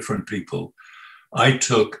lot of different people, I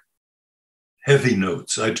took heavy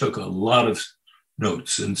notes. I took a lot of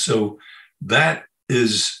notes. And so that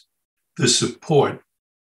is the support,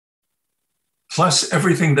 plus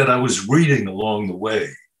everything that I was reading along the way,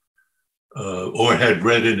 or had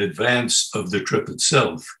read in advance of the trip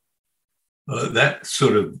itself. That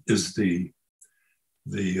sort of is the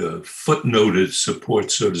footnoted support,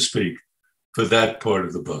 so to speak, for that part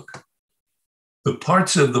of the book. The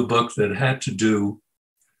parts of the book that had to do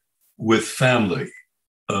with family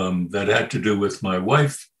that had to do with my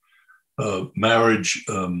wife, marriage,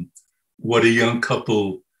 what a young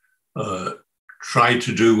couple tried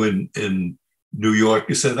to do in New York.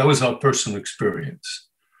 He said that was our personal experience.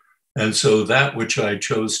 And so that which I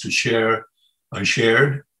chose to share, I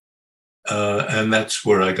shared. And that's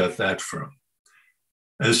where I got that from.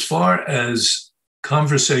 As far as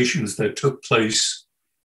conversations that took place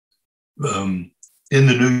in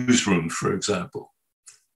the newsroom, for example,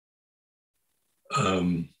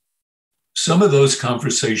 some of those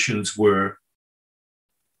conversations were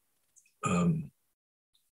I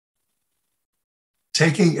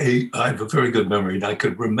have a very good memory, and I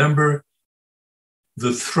could remember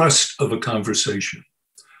the thrust of a conversation.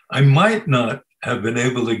 I might not have been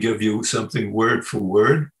able to give you something word for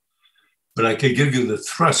word, but I could give you the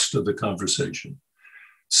thrust of the conversation,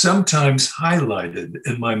 sometimes highlighted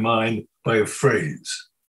in my mind by a phrase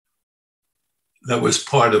that was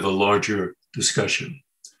part of a larger discussion.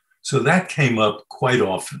 So that came up quite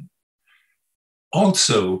often.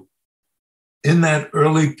 Also, in that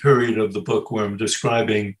early period of the book where I'm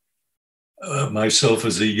describing myself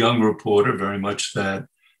as a young reporter, very much that,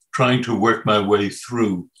 trying to work my way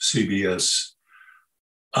through CBS,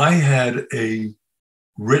 I had a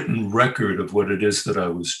written record of what it is that I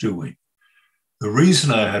was doing. The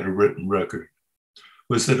reason I had a written record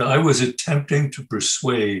was that I was attempting to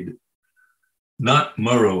persuade not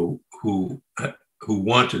Murrow, who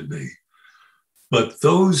wanted me, but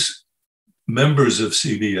those members of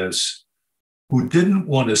CBS who didn't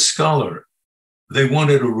want a scholar, they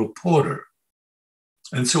wanted a reporter.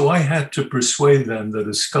 And so I had to persuade them that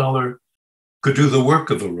a scholar could do the work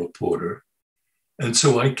of a reporter. And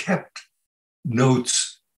so I kept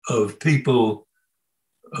notes of people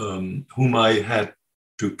whom I had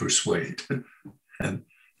to persuade. And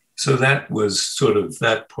so that was sort of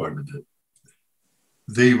that part of it.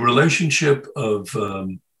 The relationship of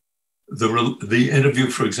the interview,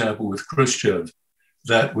 for example, with Khrushchev,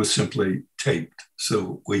 that was simply taped.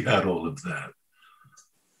 So we had all of that.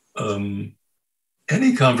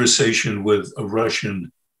 Any conversation with a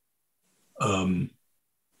Russian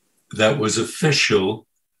that was official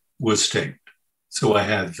was taped. So I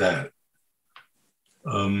had that.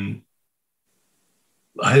 I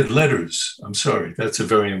had letters. I'm sorry, that's a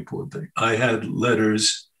very important thing. I had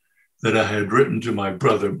letters that I had written to my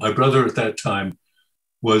brother. My brother at that time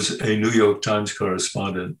was a New York Times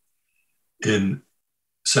correspondent in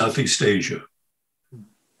Southeast Asia.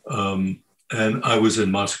 And I was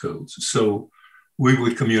in Moscow. So we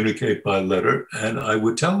would communicate by letter, and I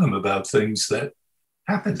would tell him about things that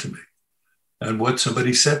happened to me and what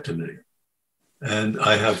somebody said to me. And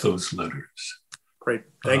I have those letters. Great,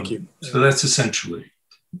 thank you. So that's essentially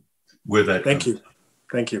where that Thank you.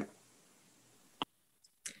 Thank you.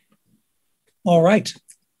 All right.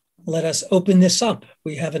 Let us open this up.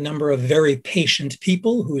 We have a number of very patient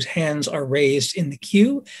people whose hands are raised in the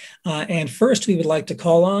queue. And first, we would like to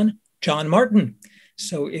call on John Martin.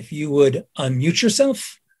 So if you would unmute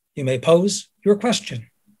yourself, you may pose your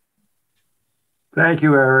question. Thank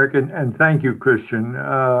you, Eric, and thank you, Christian.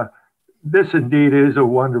 This indeed is a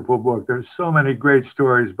wonderful book. There's so many great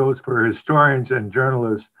stories, both for historians and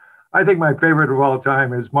journalists. I think my favorite of all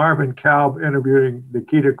time is Marvin Kalb interviewing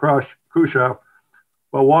Nikita Khrushchev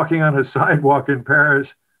while walking on a sidewalk in Paris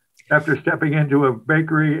after stepping into a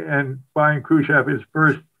bakery and buying Khrushchev his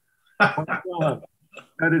first croissant.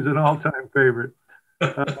 That is an all-time favorite.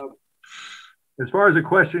 As far as the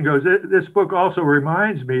question goes, this book also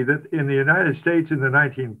reminds me that in the United States in the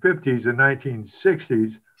 1950s and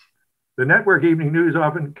 1960s, the network evening news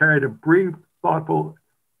often carried a brief, thoughtful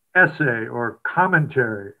essay or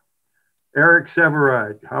commentary. Eric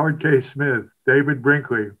Sevareid, Howard K. Smith, David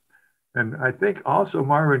Brinkley, and I think also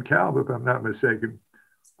Marvin Kalb, if I'm not mistaken.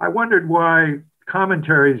 I wondered why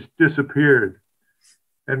commentaries disappeared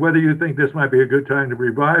and whether you think this might be a good time to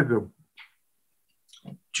revive them.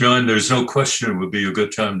 John, there's no question it would be a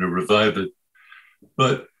good time to revive it.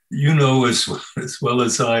 But you know as well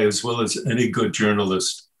as I, as well as any good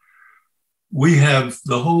journalist,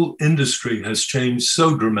 the whole industry has changed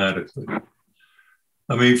so dramatically.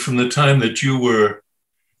 I mean, from the time that you were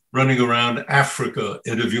running around Africa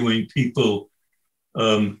interviewing people,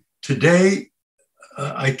 today,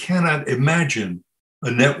 I cannot imagine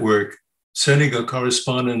a network sending a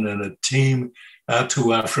correspondent and a team out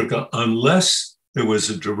to Africa unless there was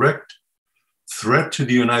a direct threat to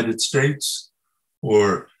the United States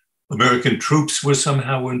or American troops were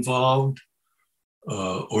somehow involved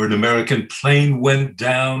or an American plane went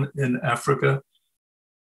down in Africa.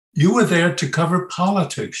 You were there to cover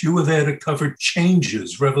politics. You were there to cover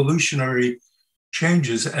changes, revolutionary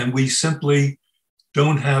changes, and we simply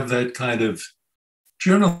don't have that kind of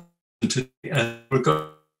journalism today, and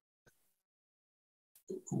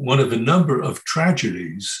one of a number of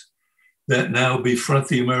tragedies that now befront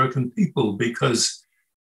the American people, because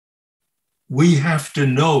we have to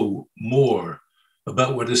know more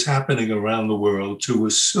about what is happening around the world to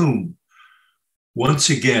assume, once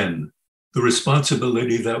again, the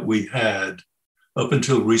responsibility that we had up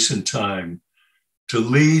until recent time to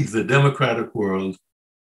lead the democratic world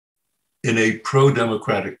in a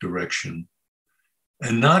pro-democratic direction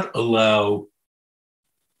and not allow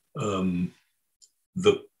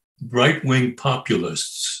the right-wing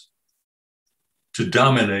populists to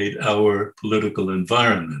dominate our political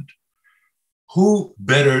environment. Who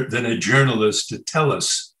better than a journalist to tell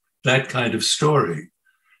us that kind of story?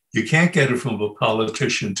 You can't get it from a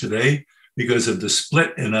politician today because of the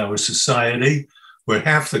split in our society, where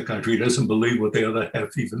half the country doesn't believe what the other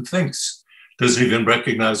half even thinks, doesn't even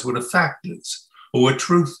recognize what a fact is or what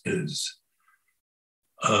truth is.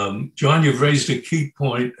 John, you've raised a key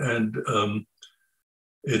point, and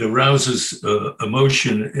it arouses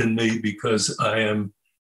emotion in me because I am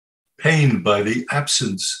pained by the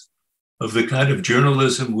absence of the kind of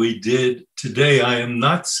journalism we did today. I am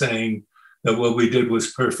not saying that what we did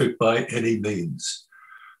was perfect by any means,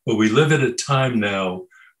 but we live at a time now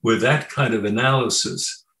where that kind of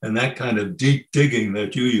analysis and that kind of deep digging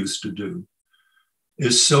that you used to do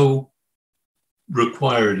is so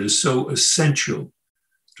required, is so essential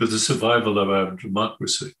to the survival of our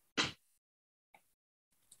democracy.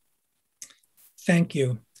 Thank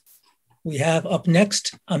you. We have up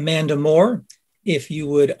next Amanda Moore. If you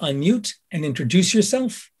would unmute and introduce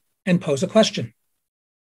yourself and pose a question.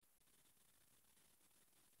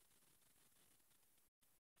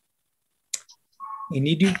 We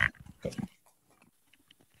need you.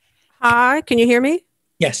 Hi, can you hear me?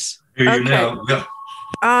 Yes. Hear you now. Yeah.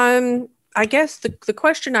 I guess the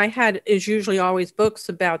question I had is usually always books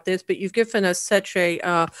about this, but you've given us such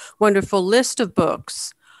a wonderful list of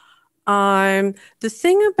books. The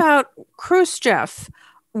thing about Khrushchev,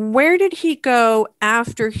 where did he go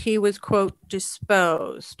after he was, quote,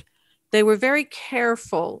 disposed? They were very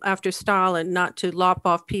careful after Stalin not to lop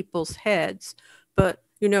off people's heads. But,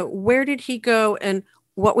 you know, where did he go and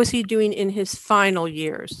what was he doing in his final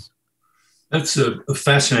years? That's a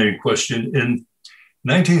fascinating question. In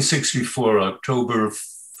 1964, October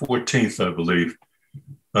 14th, I believe,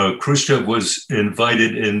 Khrushchev was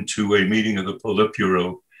invited into a meeting of the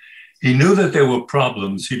Politburo. He knew that there were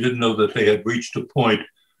problems. He didn't know that they had reached a point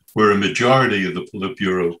where a majority of the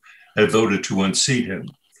Politburo had voted to unseat him.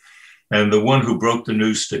 And the one who broke the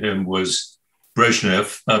news to him was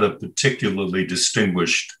Brezhnev, not a particularly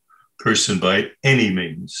distinguished person by any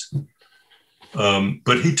means.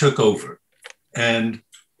 But he took over. And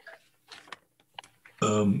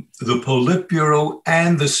the Politburo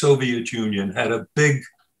and the Soviet Union had a big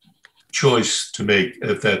choice to make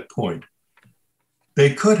at that point.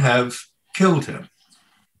 They could have killed him,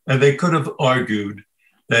 and they could have argued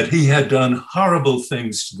that he had done horrible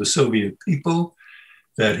things to the Soviet people,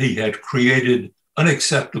 that he had created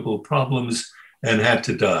unacceptable problems and had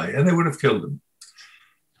to die, and they would have killed him.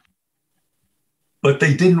 But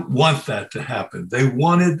they didn't want that to happen. They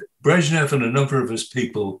wanted, Brezhnev and a number of his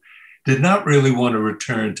people did not really want to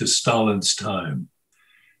return to Stalin's time.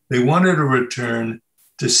 They wanted to return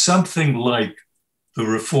to something like the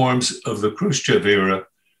reforms of the Khrushchev era,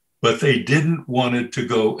 but they didn't want it to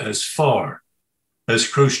go as far as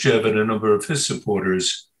Khrushchev and a number of his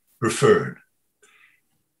supporters preferred.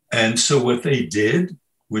 And so what they did,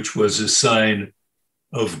 which was a sign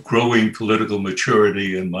of growing political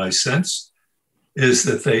maturity in my sense, is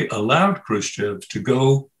that they allowed Khrushchev to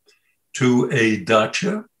go to a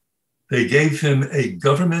dacha. They gave him a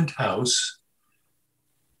government house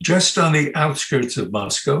just on the outskirts of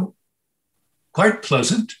Moscow, quite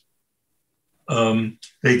pleasant.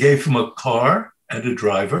 They gave him a car and a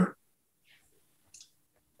driver,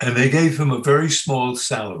 and they gave him a very small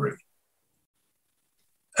salary.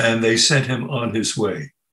 And they sent him on his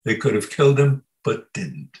way. They could have killed him, but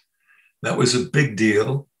didn't. That was a big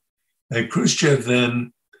deal. And Khrushchev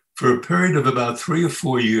then, for a period of about 3 or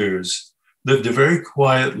 4 years, lived a very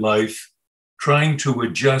quiet life, trying to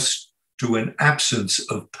adjust to an absence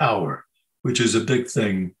of power, which is a big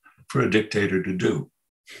thing for a dictator to do.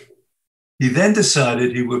 He then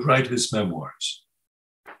decided he would write his memoirs.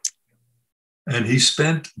 And he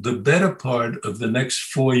spent the better part of the next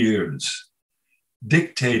 4 years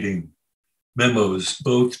dictating memos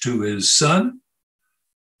both to his son,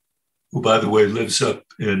 who, by the way, lives up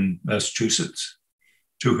in Massachusetts,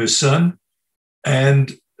 to his son,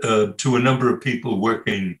 and to a number of people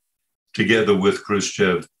working together with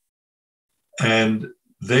Khrushchev. And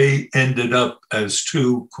they ended up as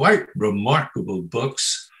two quite remarkable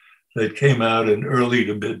books that came out in early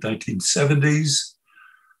to mid 1970s.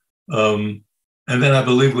 And then I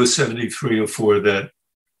believe it was 73 or 4 that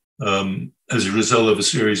as a result of a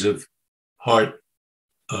series of heart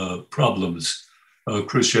problems,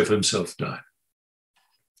 Khrushchev himself died.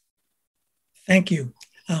 Thank you.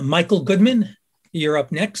 Michael Goodman, you're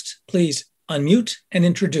up next. Please unmute and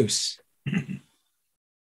introduce.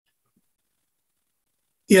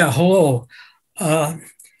 Yeah, hello.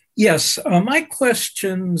 Yes, my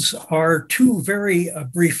questions are two very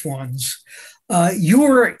brief ones. You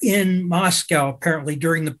were in Moscow, apparently,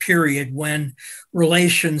 during the period when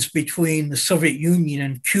relations between the Soviet Union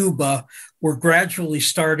and Cuba were gradually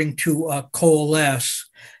starting to coalesce.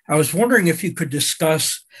 I was wondering if you could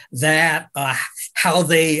discuss that, how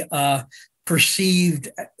they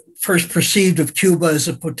first perceived of Cuba as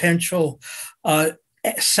a potential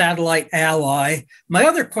satellite ally. My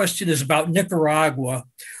other question is about Nicaragua,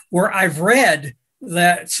 where I've read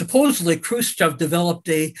that supposedly Khrushchev developed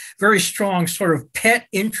a very strong sort of pet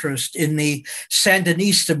interest in the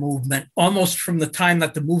Sandinista movement, almost from the time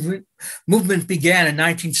that the movement began in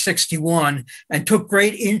 1961, and took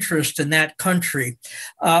great interest in that country.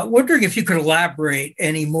 Wondering if you could elaborate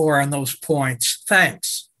any more on those points.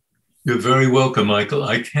 Thanks. You're very welcome, Michael.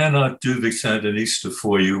 I cannot do the Sandinista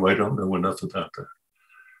for you. I don't know enough about that.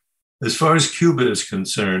 As far as Cuba is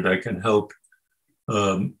concerned, I can help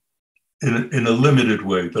in a limited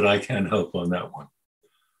way, but I can help on that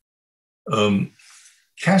one.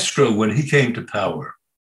 Castro, when he came to power,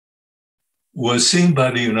 was seen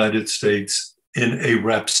by the United States in a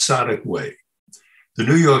rhapsodic way. The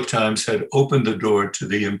New York Times had opened the door to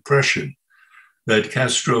the impression that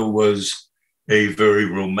Castro was a very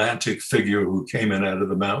romantic figure who came in out of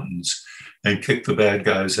the mountains and kicked the bad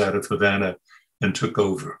guys out of Havana and took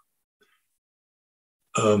over.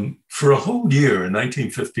 For a whole year in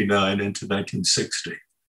 1959 into 1960,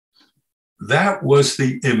 that was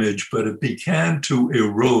the image, but it began to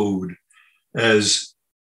erode as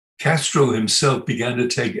Castro himself began to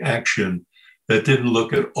take action that didn't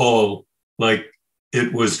look at all like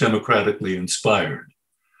it was democratically inspired.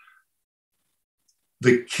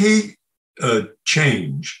 The key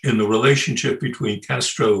change in the relationship between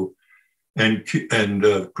Castro and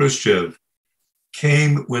Khrushchev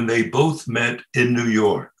came when they both met in New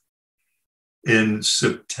York in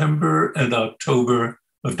September and October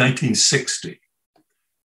of 1960.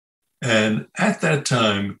 And at that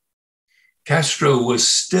time, Castro was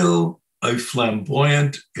still a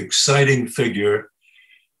flamboyant, exciting figure,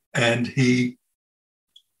 and he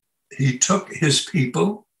took his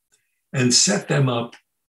people and set them up.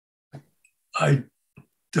 I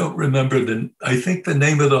don't remember I think the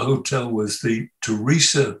name of the hotel was the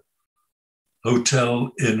Teresa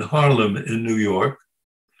Hotel in Harlem in New York.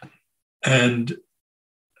 And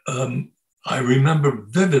I remember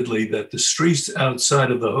vividly that the streets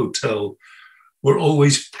outside of the hotel were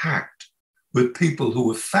always packed with people who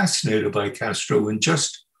were fascinated by Castro and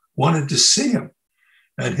just wanted to see him.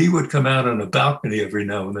 And he would come out on a balcony every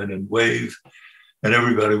now and then and wave, and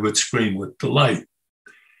everybody would scream with delight.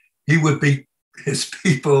 His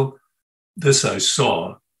people, this I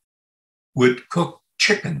saw, would cook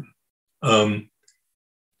chicken in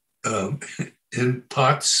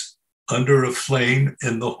pots under a flame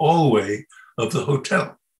in the hallway of the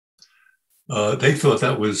hotel. They thought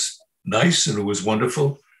that was nice and it was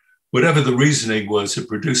wonderful. Whatever the reasoning was, it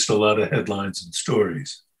produced a lot of headlines and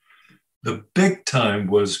stories. The big time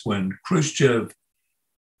was when Khrushchev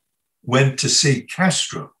went to see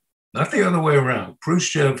Castro, not the other way around.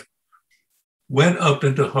 Khrushchev went up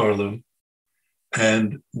into Harlem,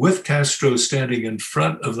 and with Castro standing in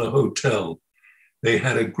front of the hotel, they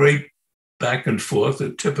had a great back and forth,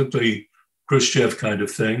 a typically Khrushchev kind of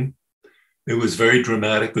thing. It was very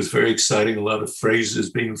dramatic, it was very exciting, a lot of phrases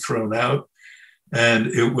being thrown out, and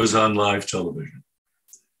it was on live television.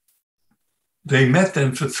 They met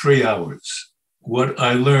them for 3 hours. What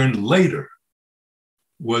I learned later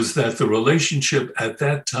was that the relationship at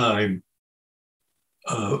that time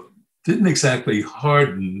didn't exactly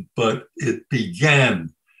harden, but it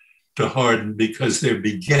began to harden because there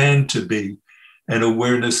began to be an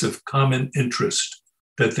awareness of common interest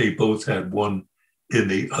that they both had one in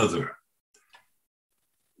the other.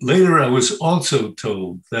 Later, I was also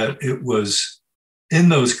told that it was in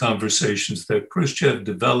those conversations that Khrushchev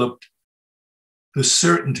developed the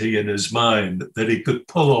certainty in his mind that he could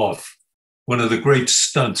pull off one of the great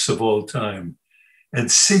stunts of all time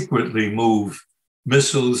and secretly move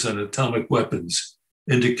missiles and atomic weapons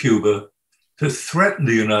into Cuba to threaten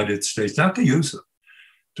the United States, not to use them,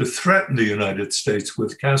 to threaten the United States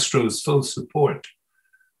with Castro's full support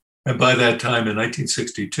And by that time, in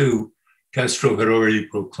 1962, Castro had already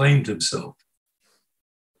proclaimed himself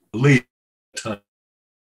the leader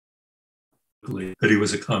that he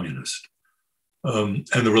was a communist. And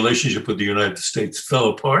the relationship with the United States fell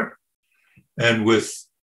apart, and with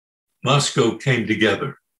Moscow came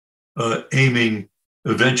together, aiming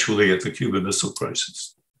eventually at the Cuban Missile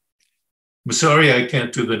Crisis. I'm sorry I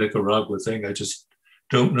can't do the Nicaragua thing. I just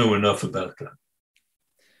don't know enough about that.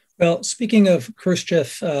 Well, speaking of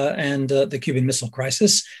Khrushchev and the Cuban Missile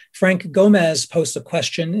Crisis, Frank Gomez posts a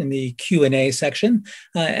question in the Q&A section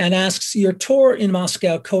and asks, your tour in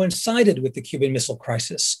Moscow coincided with the Cuban Missile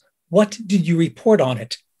Crisis. What did you report on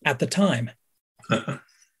it at the time?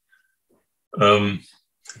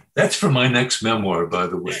 That's for my next memoir, by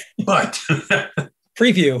the way. But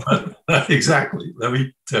preview. Exactly. Let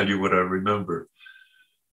me tell you what I remember.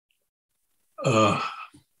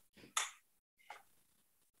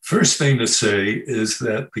 First thing to say is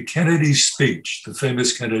that the Kennedy speech, the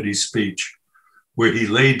famous Kennedy speech, where he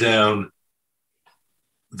laid down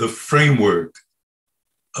the framework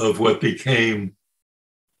of what became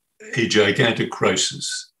a gigantic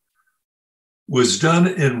crisis, was done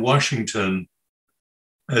in Washington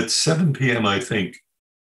at 7 p.m., I think,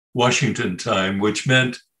 Washington time, which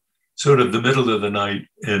meant sort of the middle of the night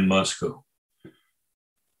in Moscow.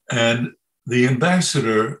 And the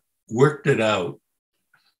ambassador worked it out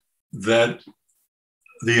that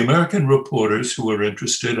the American reporters who were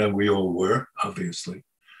interested, and we all were, obviously,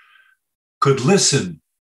 could listen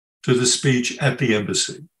to the speech at the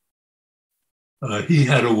embassy. He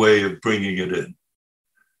had a way of bringing it in.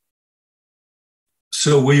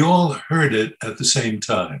 So we all heard it at the same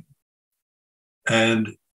time.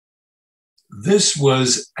 And this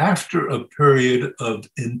was after a period of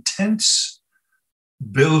intense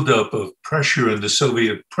buildup of pressure in the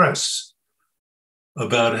Soviet press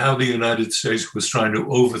about how the United States was trying to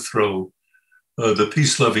overthrow the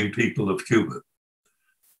peace-loving people of Cuba.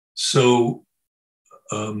 So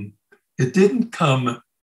it didn't come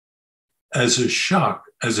as a shock,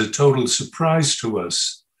 as a total surprise to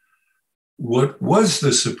us. What was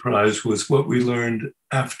the surprise was what we learned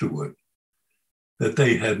afterward, that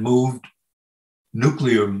they had moved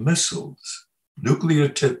nuclear missiles,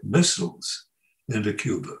 nuclear-tipped missiles into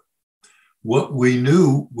Cuba. What we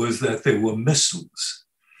knew was that they were missiles,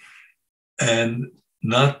 and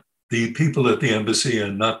not the people at the embassy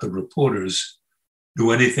and not the reporters knew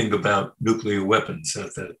anything about nuclear weapons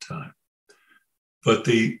at that time. But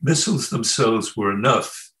the missiles themselves were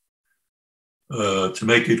enough to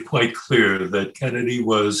make it quite clear that Kennedy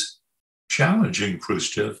was challenging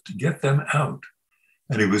Khrushchev to get them out.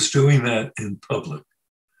 And he was doing that in public.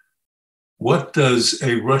 What does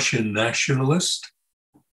a Russian nationalist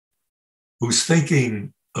who's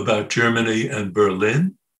thinking about Germany and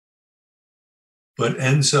Berlin, but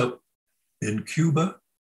ends up in Cuba,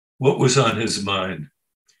 what was on his mind?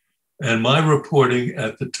 And my reporting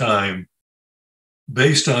at the time,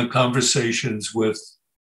 based on conversations with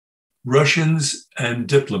Russians and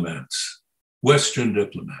diplomats, Western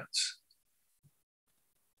diplomats.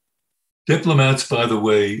 Diplomats, by the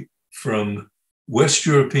way, from West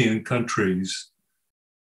European countries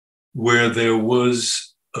where there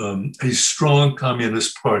was a strong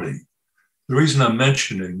communist party. The reason I'm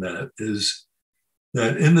mentioning that is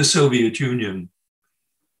that in the Soviet Union,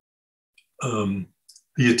 the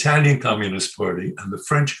Italian Communist Party and the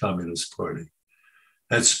French Communist Party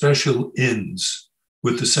had special ins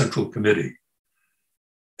with the Central Committee.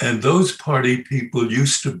 And those party people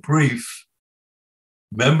used to brief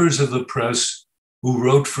members of the press who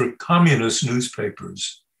wrote for communist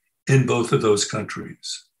newspapers in both of those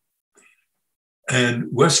countries.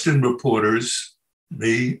 And Western reporters,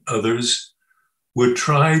 me, others, would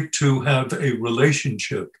try to have a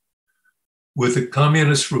relationship with the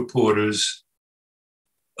communist reporters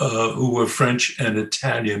who were French and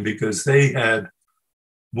Italian, because they had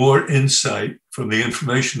more insight from the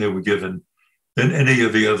information they were given than any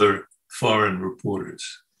of the other foreign reporters.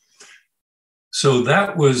 So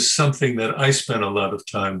that was something that I spent a lot of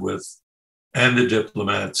time with, and the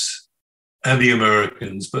diplomats and the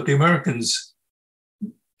Americans. But the Americans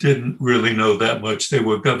didn't really know that much. They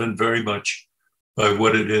were governed very much by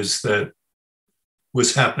what it is that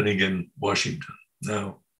was happening in Washington.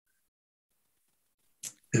 Now,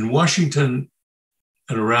 in Washington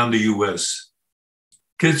and around the US,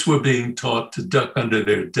 kids were being taught to duck under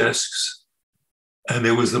their desks, and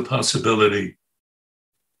there was the possibility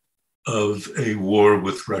of a war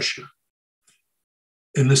with Russia.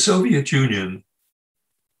 In the Soviet Union,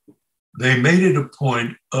 they made it a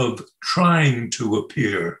point of trying to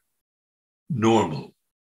appear normal.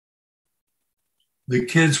 The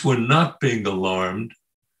kids were not being alarmed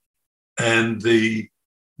And the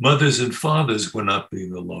mothers and fathers were not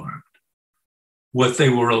being alarmed. What they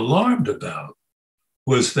were alarmed about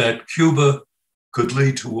was that Cuba could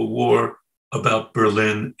lead to a war about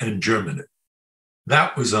Berlin and Germany.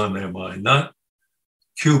 That was on their mind, not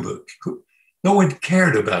Cuba. No one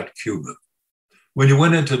cared about Cuba. When you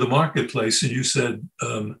went into the marketplace and you said,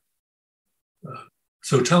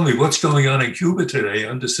 so tell me what's going on in Cuba today, I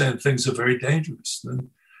understand things are very dangerous. And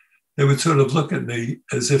they would sort of look at me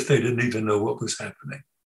as if they didn't even know what was happening.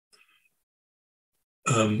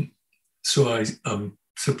 So I'm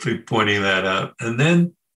simply pointing that out. And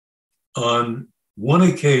then on one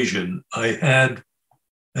occasion, I had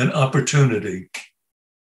an opportunity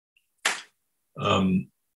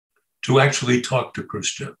to actually talk to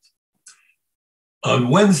Khrushchev. On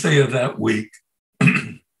Wednesday of that week,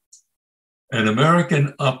 an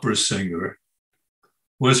American opera singer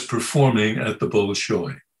was performing at the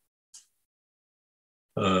Bolshoi.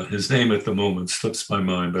 His name at the moment slips my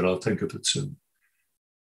mind, but I'll think of it soon.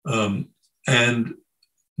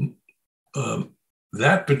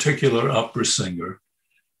 That particular opera singer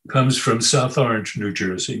comes from South Orange, New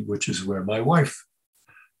Jersey, which is where my wife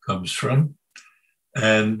comes from.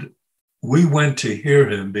 And we went to hear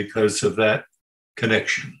him because of that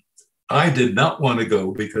connection. I did not want to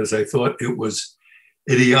go because I thought it was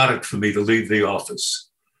idiotic for me to leave the office.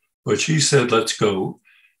 But she said, let's go.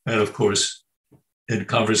 And of course, in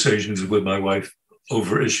conversations with my wife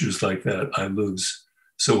over issues like that, I lose.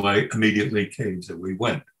 So I immediately caved and we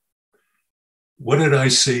went. What did I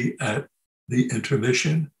see at the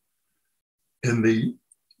intermission? In the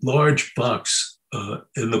large box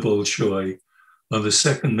in the Bolshoi on the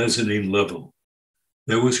second mezzanine level,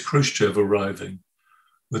 there was Khrushchev arriving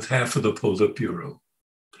with half of the Politburo.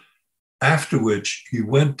 After which he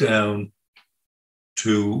went down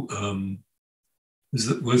to,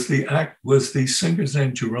 was the singer's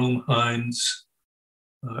name Jerome Hines?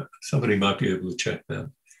 Somebody might be able to check that.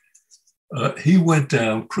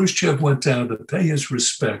 Khrushchev went down to pay his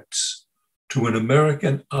respects to an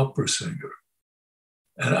American opera singer.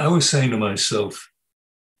 And I was saying to myself,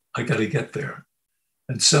 I got to get there.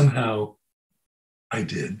 And somehow I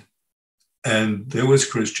did. And there was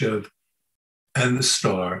Khrushchev and the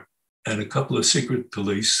star and a couple of secret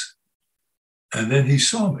police. And then he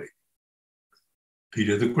saw me,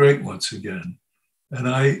 Peter the Great once again. And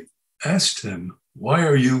I asked him, why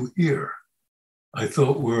are you here? I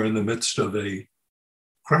thought we're in the midst of a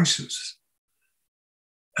crisis.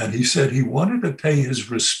 And he said he wanted to pay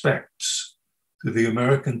his respects to the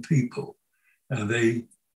American people. And they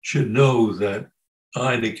should know that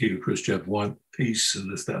I, Nikita Khrushchev, want peace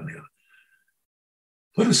and this, that, and the other.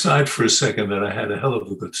 Put aside for a second that I had a hell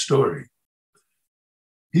of a good story.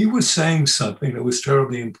 He was saying something that was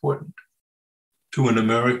terribly important to an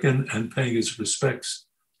American and paying his respects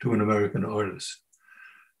to an American artist.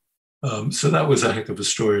 So that was a heck of a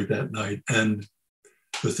story that night. And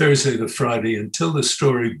the Thursday to Friday, until the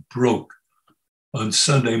story broke on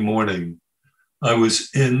Sunday morning, I was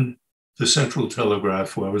in the Central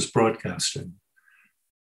Telegraph where I was broadcasting.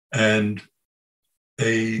 And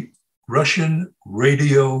a Russian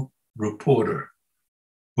radio reporter,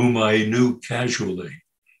 whom I knew casually,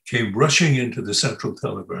 came rushing into the Central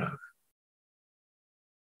Telegraph.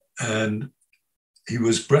 And he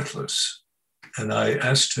was breathless. And I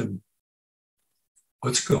asked him,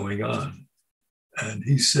 what's going on? And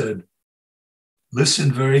he said,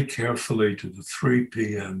 listen very carefully to the 3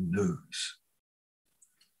 p.m. news.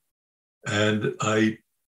 And I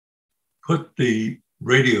put the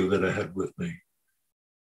radio that I had with me,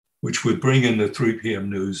 which would bring in the 3 p.m.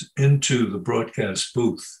 news, into the broadcast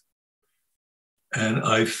booth. And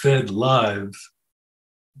I fed live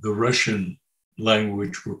the Russian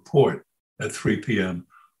language report at 3 p.m.,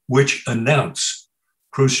 which announced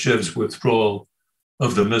Khrushchev's withdrawal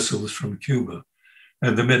of the missiles from Cuba.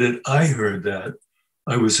 And the minute I heard that,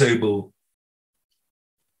 I was able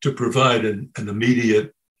to provide an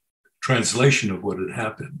immediate translation of what had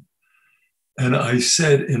happened. And I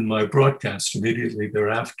said in my broadcast immediately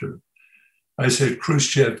thereafter, I said,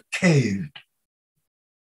 Khrushchev caved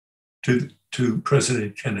to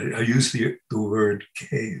President Kennedy. I used the word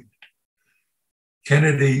caved.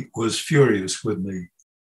 Kennedy was furious with me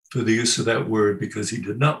for the use of that word because he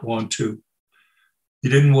didn't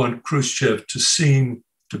want Khrushchev to seem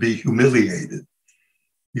to be humiliated.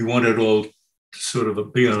 He wanted all to sort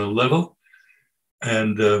of be on a level.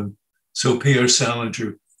 And so Pierre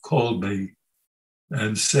Salinger called me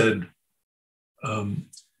and said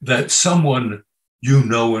that someone you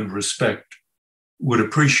know and respect would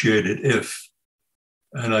appreciate it if,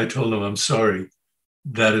 and I told him, I'm sorry,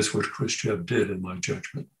 that is what Khrushchev did in my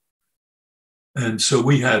judgment. And so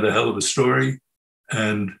we had a hell of a story.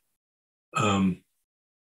 And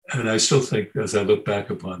I still think, as I look back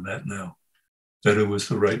upon that now, that it was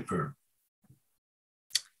the right verb.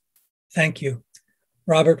 Thank you.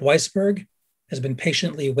 Robert Weisberg has been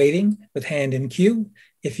patiently waiting with hand in queue.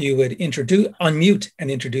 If you would unmute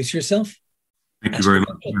and introduce yourself. Thank you very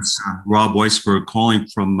much. It's Rob Weisberg calling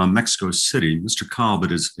from Mexico City. Mr. Kalb,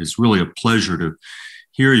 it is really a pleasure to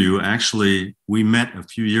hear you. Actually, we met a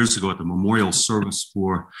few years ago at the memorial service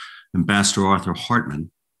for Ambassador Arthur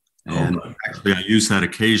Hartman. And actually, I used that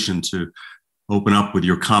occasion to open up with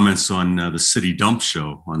your comments on the City Dump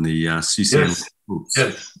Show on the CCN.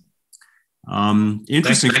 Yes.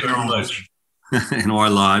 Interesting. Thank you very much. In our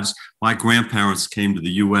lives. My grandparents came to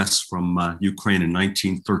the U.S. from Ukraine in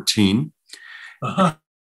 1913. Uh-huh.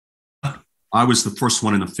 I was the first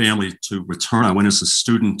one in the family to return. I went as a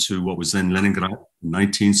student to what was then Leningrad in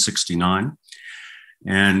 1969.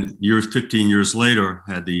 And 15 years later,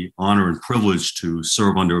 had the honor and privilege to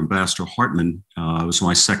serve under Ambassador Hartman. It was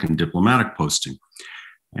my second diplomatic posting.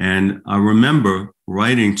 And I remember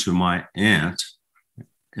writing to my aunt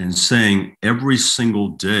and saying every single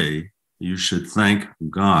day, you should thank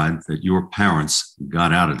God that your parents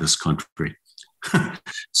got out of this country.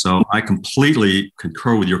 So I completely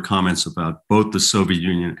concur with your comments about both the Soviet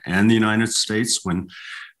Union and the United States. When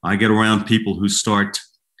I get around people who start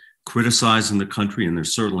criticizing the country, and there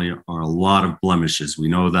certainly are a lot of blemishes, we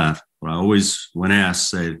know that, but I always, when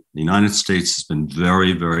asked, say the United States has been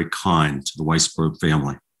very, very kind to the Weisberg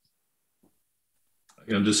family.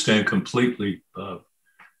 I understand completely, Bob.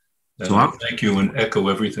 So thank you, and echo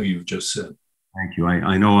everything you've just said. Thank you.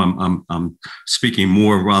 I know I'm speaking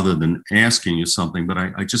more rather than asking you something, but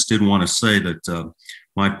I just did want to say that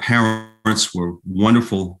my parents were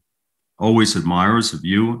wonderful, always admirers of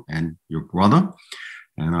you and your brother.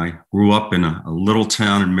 And I grew up in a little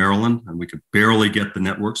town in Maryland, and we could barely get the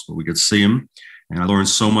networks, but we could see them. And I learned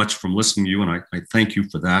so much from listening to you, and I thank you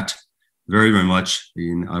for that very, very much.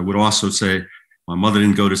 And I would also say my mother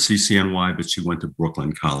didn't go to CCNY, but she went to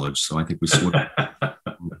Brooklyn College. So I think we sort of...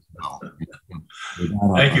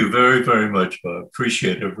 Thank you very, very much, Bob.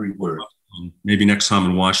 Appreciate every word. Maybe next time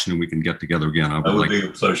in Washington, we can get together again. That would be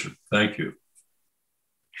a pleasure. Thank you.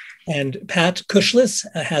 And Pat Kushless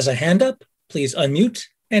has a hand up. Please unmute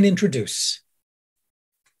and introduce.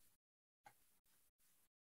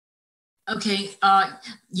 Okay.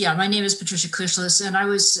 Yeah, my name is Patricia Kushless, and I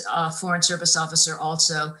was a Foreign Service officer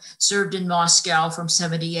also, served in Moscow from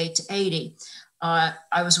 78 to 80.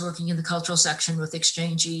 I was working in the cultural section with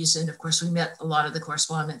exchangees, and of course we met a lot of the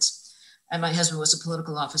correspondents, and my husband was a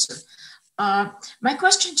political officer. My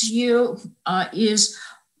question to you is,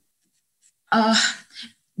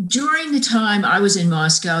 during the time I was in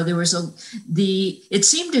Moscow, there was it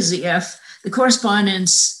seemed as if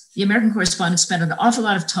the American correspondents spent an awful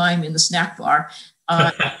lot of time in the snack bar,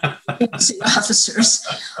 embassy officers.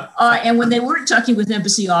 And when they weren't talking with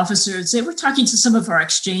embassy officers, they were talking to some of our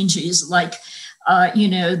exchangees, like,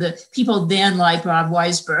 the people then like Bob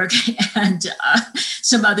Weisberg and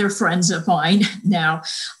some other friends of mine now.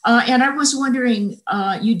 And I was wondering,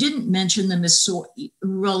 you didn't mention them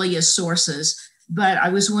really as sources, but I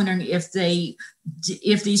was wondering if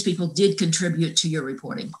these people did contribute to your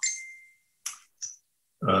reporting.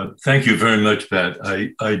 Thank you very much, Pat.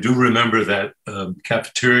 I do remember that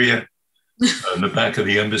cafeteria in the back of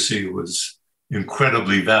the embassy was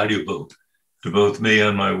incredibly valuable to both me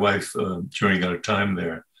and my wife during our time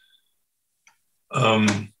there. I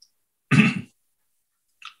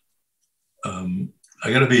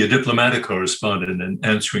got to be a diplomatic correspondent in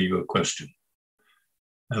answering your question.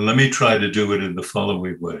 And let me try to do it in the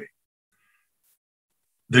following way.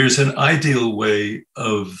 There's an ideal way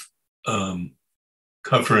of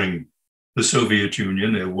covering the Soviet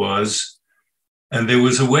Union. And there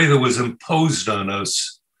was a way that was imposed on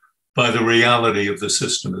us by the reality of the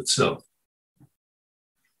system itself.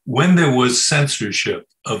 When there was censorship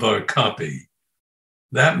of our copy,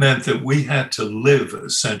 that meant that we had to live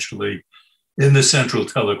essentially in the Central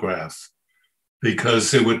Telegraph, because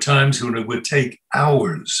there were times when it would take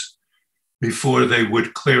hours before they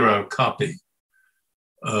would clear our copy.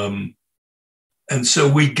 And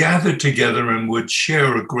so we gathered together and would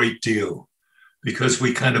share a great deal because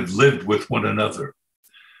we kind of lived with one another.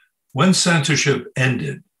 When censorship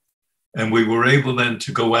ended and we were able then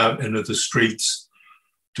to go out into the streets,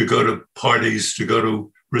 to go to parties, to go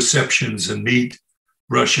to receptions and meet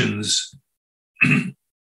Russians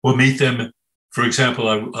or meet them. For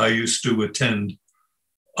example, I used to attend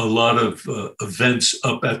a lot of events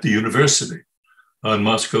up at the university on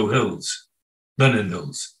Moscow Hills, Lenin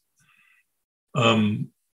Hills.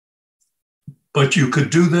 But you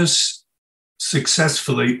could do this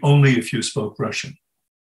successfully only if you spoke Russian.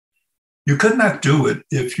 You could not do it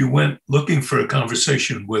if you went looking for a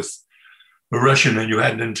conversation with a Russian and you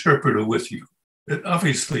had an interpreter with you. It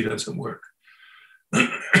obviously doesn't work.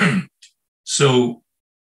 So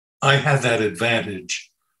I had that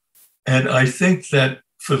advantage. And I think that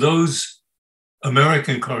for those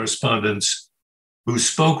American correspondents who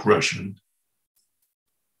spoke Russian,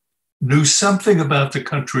 knew something about the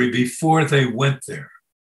country before they went there,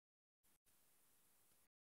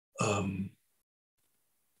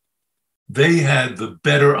 they had the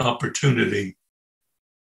better opportunity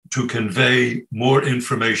to convey more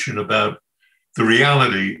information about the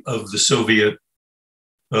reality of the Soviet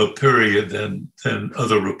period than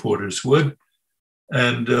other reporters would.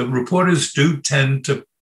 And reporters do tend to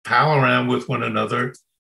pal around with one another.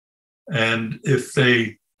 And if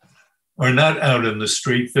they are not out in the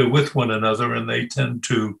street, they're with one another, and they tend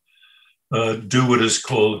to do what is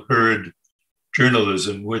called herd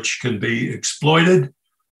journalism, which can be exploited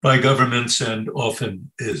by governments and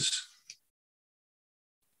often is.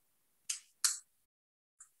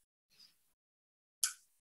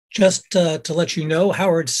 Just to let you know,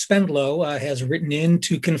 Howard Spendlow has written in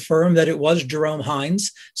to confirm that it was Jerome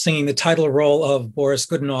Hines singing the title role of Boris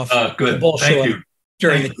Godunov. Good. Thank you.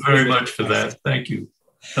 Thank you very much for that. Thank you.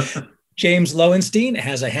 James Lowenstein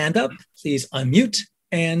has a hand up. Please unmute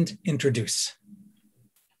and introduce.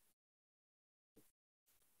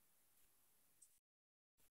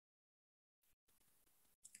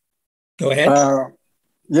 Go ahead.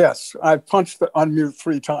 Yes, I punched the unmute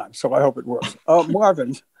 3 times, so I hope it works.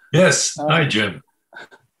 Marvin. Yes. Hi, Jim.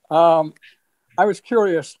 I was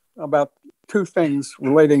curious about 2 things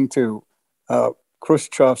relating to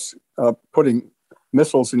Khrushchev's putting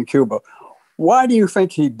missiles in Cuba. Why do you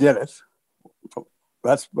think he did it?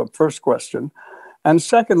 That's the first question. And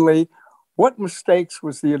secondly, what mistakes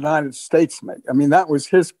was the United States making? I mean, that was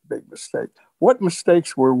his big mistake. What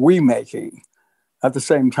mistakes were we making at the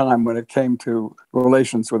same time when it came to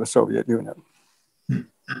relations with the Soviet Union?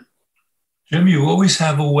 Jim, you always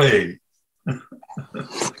have a way.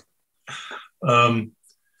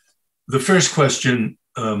 The first question,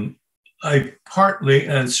 I partly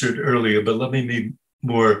answered earlier, but let me be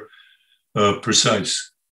more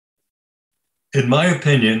precise. In my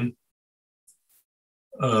opinion,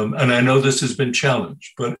 and I know this has been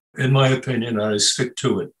challenged, but in my opinion, I stick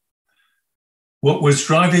to it. What was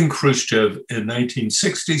driving Khrushchev in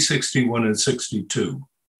 1960, 61, and 62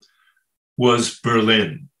 was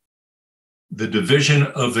Berlin, the division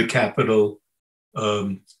of the capital,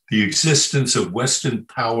 the existence of Western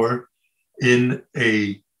power in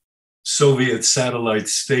a Soviet satellite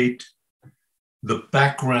state, the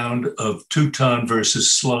background of Teuton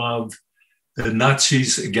versus Slav, the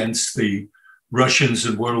Nazis against the Russians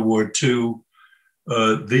in World War II,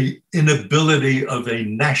 the inability of a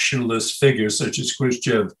nationalist figure such as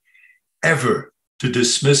Khrushchev ever to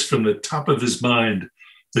dismiss from the top of his mind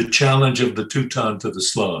the challenge of the Teuton to the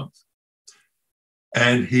Slav.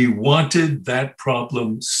 And he wanted that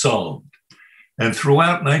problem solved. And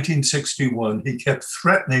throughout 1961, he kept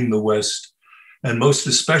threatening the West, and most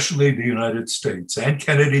especially the United States, and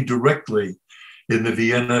Kennedy directly in the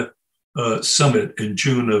Vienna summit in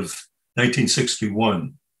June of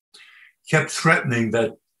 1961, kept threatening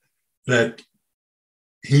that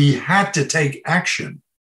he had to take action.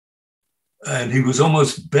 And he was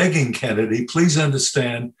almost begging Kennedy, please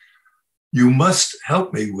understand, you must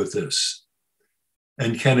help me with this.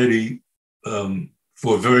 And Kennedy,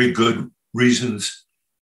 for very good reasons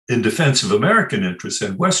in defense of American interests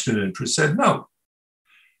and Western interests, said no.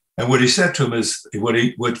 And what he said to him is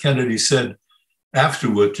what Kennedy said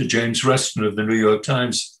afterward to James Reston of the New York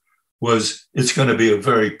Times was, it's going to be a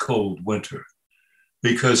very cold winter,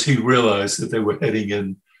 because he realized that they were heading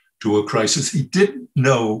into a crisis. He didn't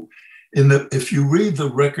know, if you read the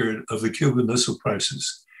record of the Cuban Missile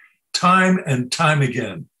Crisis, time and time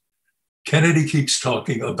again, Kennedy keeps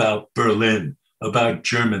talking about Berlin, about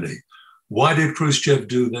Germany. Why did Khrushchev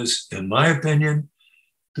do this? In my opinion,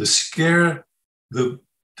 to scare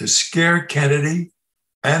Kennedy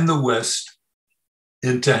and the West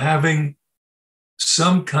into having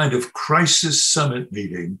some kind of crisis summit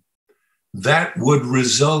meeting that would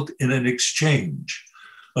result in an exchange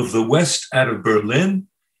of the West out of Berlin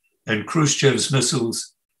and Khrushchev's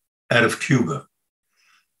missiles out of Cuba.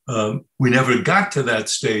 We never got to that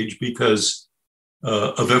stage because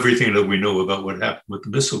of everything that we know about what happened with the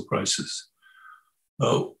missile crisis.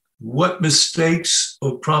 What mistakes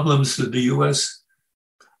or problems did the US?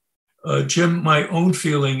 Jim, my own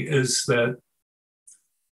feeling is that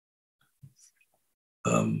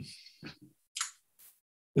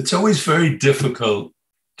it's always very difficult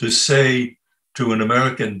to say to an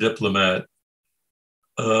American diplomat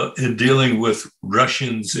in dealing with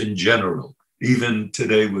Russians in general, even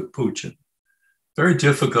today with Putin. Very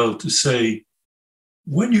difficult to say,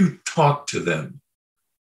 when you talk to them,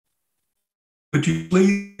 would you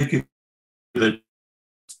please make it that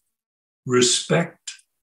respect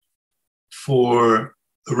for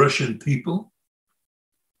the Russian people,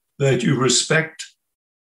 that you respect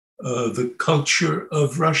the culture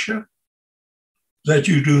of Russia, that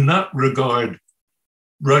you do not regard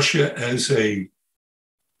Russia as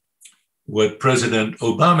what President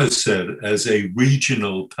Obama said, as a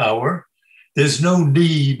regional power. There's no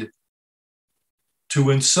need to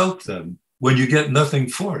insult them when you get nothing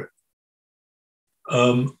for it.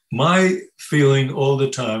 My feeling all the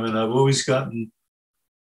time, and I've always gotten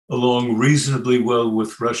along reasonably well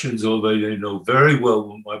with Russians, although they know very well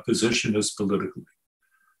what my position is politically.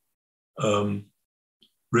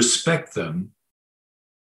 Respect them,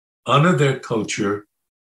 honor their culture,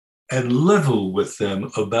 and level with them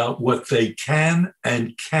about what they can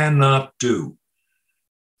and cannot do.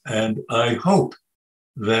 And I hope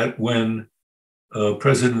that when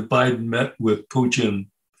President Biden met with Putin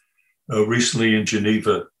recently in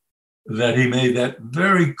Geneva, that he made that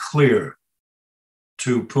very clear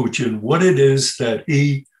to Putin what it is that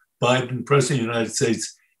he, Biden, President of the United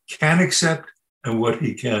States, can accept and what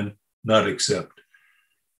he can not accept.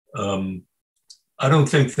 I don't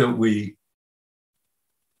think that we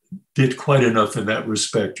did quite enough in that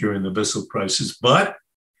respect during the missile crisis, but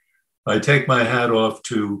I take my hat off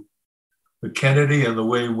to Kennedy and the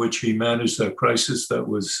way in which he managed that crisis. That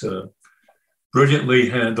was brilliantly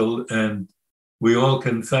handled, and we all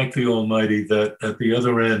can thank the Almighty that at the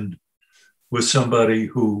other end was somebody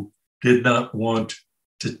who did not want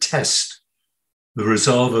to test the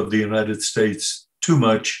resolve of the United States too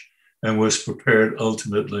much and was prepared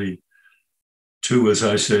ultimately to, as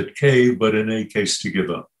I said, cave, but in any case to give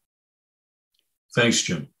up. Thanks,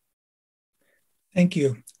 Jim. Thank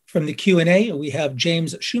you. From the Q&A, we have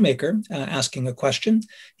James Shoemaker asking a question.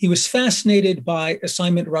 He was fascinated by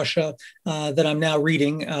Assignment Russia that I'm now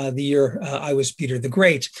reading the year I was Peter the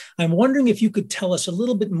Great. I'm wondering if you could tell us a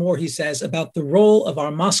little bit more, he says, about the role of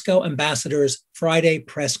our Moscow ambassadors' Friday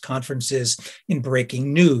press conferences in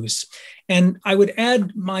breaking news. And I would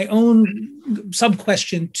add my own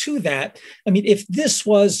sub-question to that. I mean, if this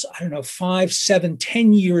was, 5, 7,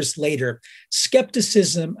 10 years later,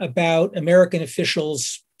 skepticism about American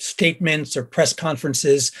officials' statements or press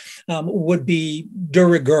conferences would be de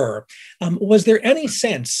rigueur. Was there any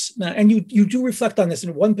sense, and you do reflect on this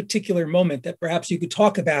in one particular moment that perhaps you could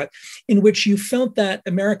talk about, in which you felt that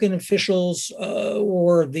American officials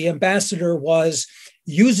or the ambassador was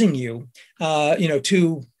using you,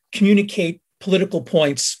 to communicate political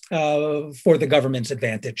points for the government's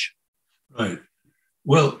advantage? Right.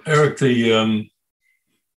 Well, Eric,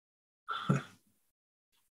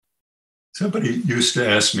 somebody used to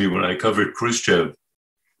ask me when I covered Khrushchev,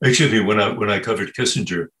 actually when I covered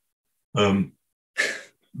Kissinger, I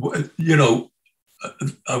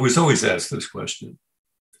was always asked this question: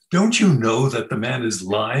 don't you know that the man is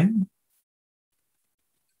lying?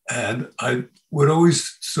 And I would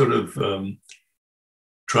always sort of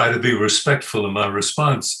try to be respectful in my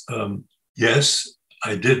response. Yes,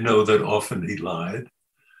 I did know that often he lied,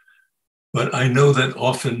 but I know that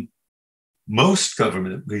often most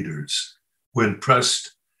government leaders, when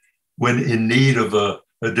pressed, when in need of a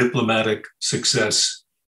diplomatic success,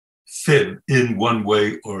 fib in one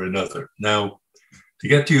way or another. Now, to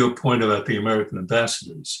get to your point about the American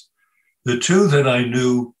ambassadors, the two that I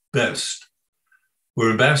knew best were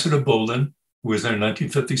Ambassador Bolin, who was there in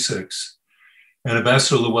 1956, and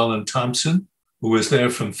Ambassador Llewellyn Thompson, who was there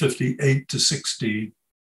from 58 to 62,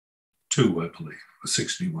 I believe, or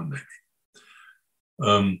 61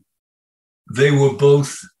 maybe. They were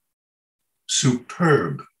both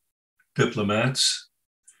superb diplomats.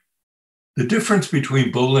 The difference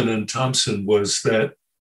between Bolin and Thompson was that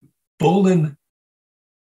Bolin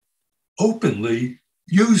openly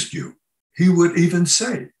used you. He would even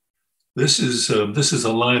say, this is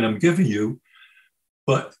a line I'm giving you,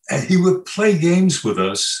 but he would play games with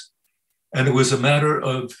us, and it was a matter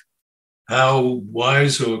of how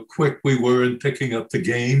wise or quick we were in picking up the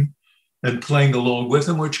game and playing along with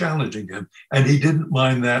him or challenging him. And he didn't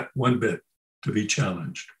mind that one bit, to be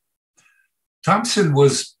challenged. Thompson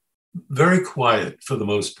was very quiet for the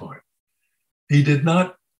most part. He did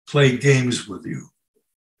not play games with you.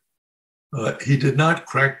 He did not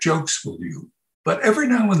crack jokes with you. But every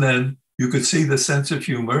now and then, you could see the sense of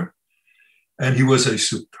humor, and he was a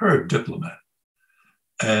superb diplomat.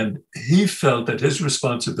 And he felt that his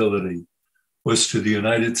responsibility was to the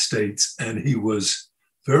United States, and he was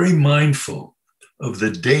very mindful of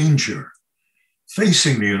the danger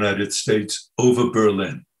facing the United States over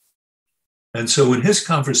Berlin. And so in his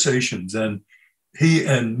conversations, and he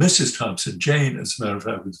and Mrs. Thompson, Jane, as a matter of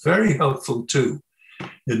fact, was very helpful too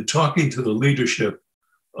in talking to the leadership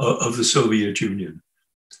of the Soviet Union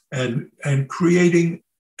and creating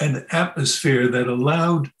an atmosphere that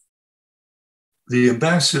allowed the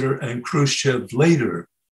ambassador and Khrushchev later,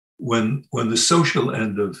 when the social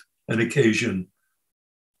end of an occasion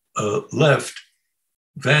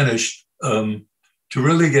vanished, to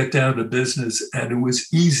really get down to business. And it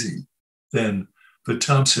was easy then for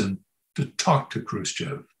Thompson to talk to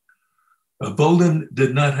Khrushchev. Bolin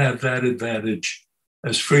did not have that advantage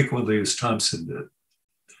as frequently as Thompson did.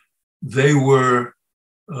 They were,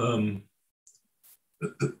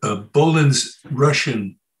 Bolin's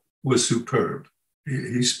Russian was superb.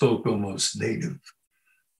 He spoke almost native.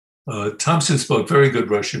 Thompson spoke very good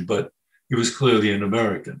Russian, but he was clearly an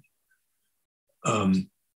American.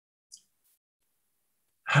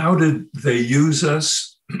 How did they use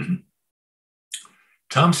us?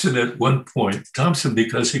 Thompson at one point,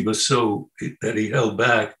 because he was so that he held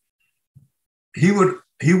back, he would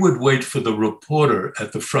wait for the reporter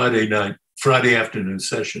at the Friday afternoon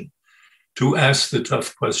session to ask the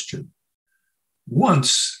tough question.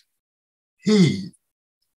 Once he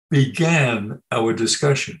began our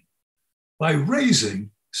discussion by raising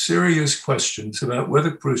serious questions about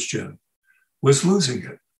whether Khrushchev was losing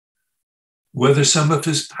it, whether some of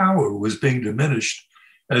his power was being diminished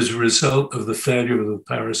as a result of the failure of the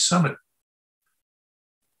Paris summit.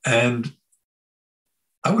 And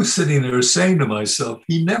I was sitting there saying to myself,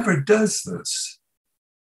 he never does this.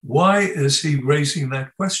 Why is he raising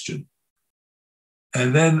that question?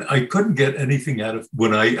 And then I couldn't get anything out of,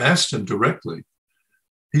 when I asked him directly,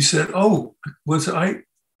 he said, oh,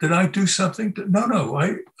 did I do something?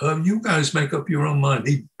 No, you guys make up your own mind.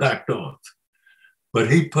 He backed off, but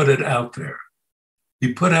he put it out there.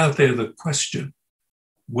 He put out there the question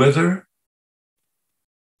whether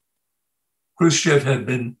Khrushchev had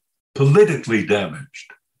been politically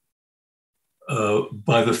damaged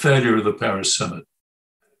by the failure of the Paris summit.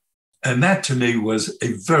 And that to me was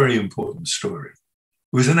a very important story.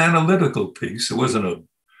 It was an analytical piece. It wasn't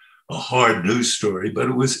a hard news story, but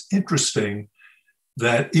it was interesting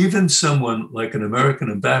that even someone like an American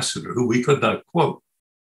ambassador, who we could not quote,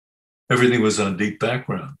 everything was on deep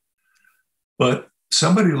background, but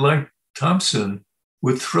somebody like Thompson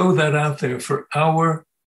would throw that out there for our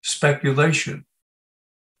speculation.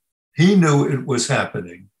 He knew it was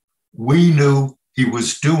happening. We knew he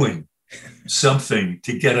was doing something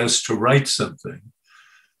to get us to write something.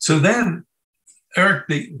 So then, Eric,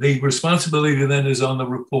 the responsibility then is on the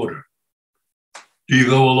reporter. Do you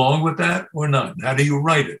go along with that or not? How do you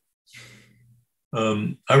write it?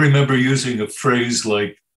 I remember using a phrase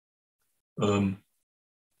like, a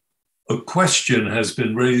question has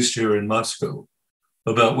been raised here in Moscow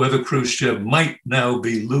about whether Khrushchev might now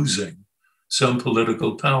be losing some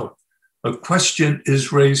political power. A question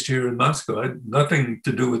is raised here in Moscow. It had nothing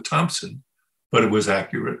to do with Thompson, but it was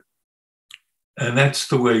accurate. And that's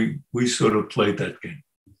the way we sort of played that game.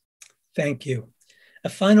 Thank you. A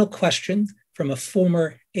final question from a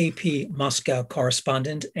former AP Moscow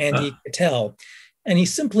correspondent, Andy Patel. And he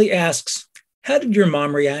simply asks, how did your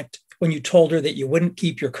mom react when you told her that you wouldn't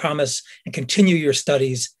keep your promise and continue your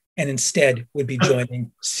studies and instead would be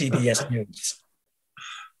joining CBS News?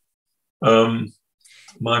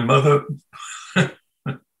 My mother,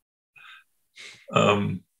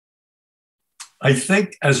 I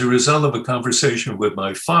think as a result of a conversation with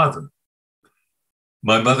my father,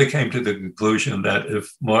 my mother came to the conclusion that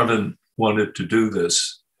if Marvin wanted to do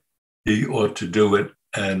this, he ought to do it.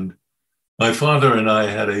 And my father and I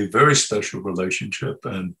had a very special relationship,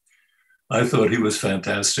 and I thought he was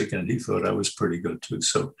fantastic, and he thought I was pretty good too.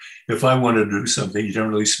 So if I wanted to do something, he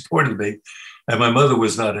generally supported me. And my mother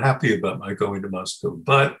was not happy about my going to Moscow.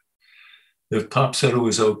 But if Pop said it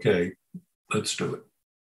was okay, let's do it.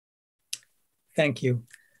 Thank you.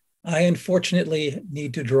 I unfortunately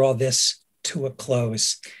need to draw this to a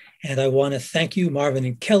close. And I want to thank you, Marvin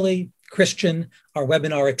and Kelly, Christian, our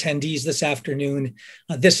webinar attendees this afternoon.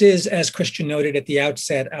 This is, as Christian noted at the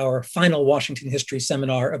outset, our final Washington History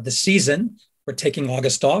Seminar of the season. We're taking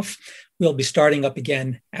August off. We'll be starting up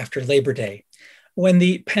again after Labor Day. When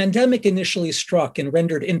the pandemic initially struck and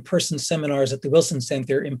rendered in-person seminars at the Wilson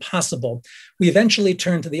Center impossible, we eventually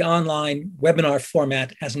turned to the online webinar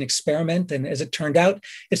format as an experiment. And as it turned out,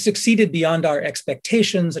 it succeeded beyond our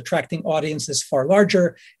expectations, attracting audiences far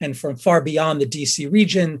larger and from far beyond the DC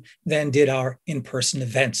region than did our in-person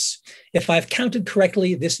events. If I've counted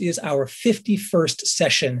correctly, this is our 51st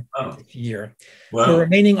session this year. Wow. We're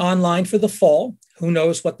remaining online for the fall, Who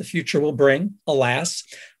knows what the future will bring, alas,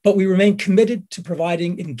 but we remain committed to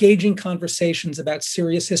providing engaging conversations about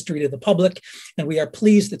serious history to the public, and we are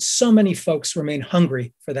pleased that so many folks remain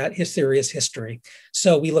hungry for that serious history.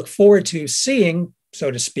 So we look forward to seeing,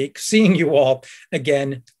 so to speak, seeing you all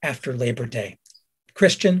again after Labor Day.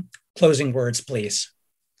 Christian, closing words, please.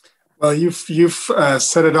 Well, you've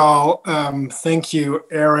said it all. Thank you,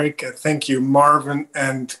 Eric. Thank you, Marvin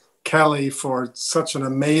and Kelly, for such an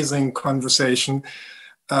amazing conversation.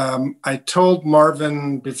 I told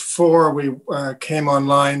Marvin before we came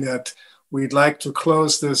online that we'd like to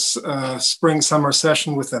close this spring-summer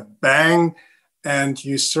session with a bang, and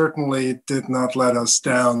you certainly did not let us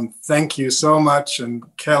down. Thank you so much, and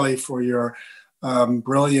Kelly, for your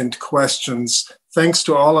brilliant questions. Thanks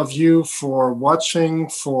to all of you for watching,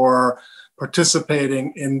 for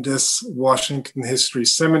participating in this Washington History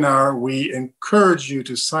Seminar. We encourage you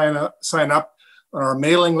to sign up on our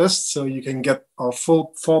mailing list so you can get our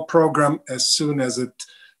full program as soon as it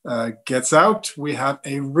gets out. We have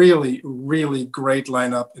a really, really great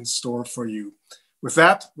lineup in store for you. With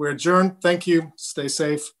that, we're adjourned. Thank you, stay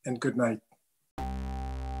safe, and good night.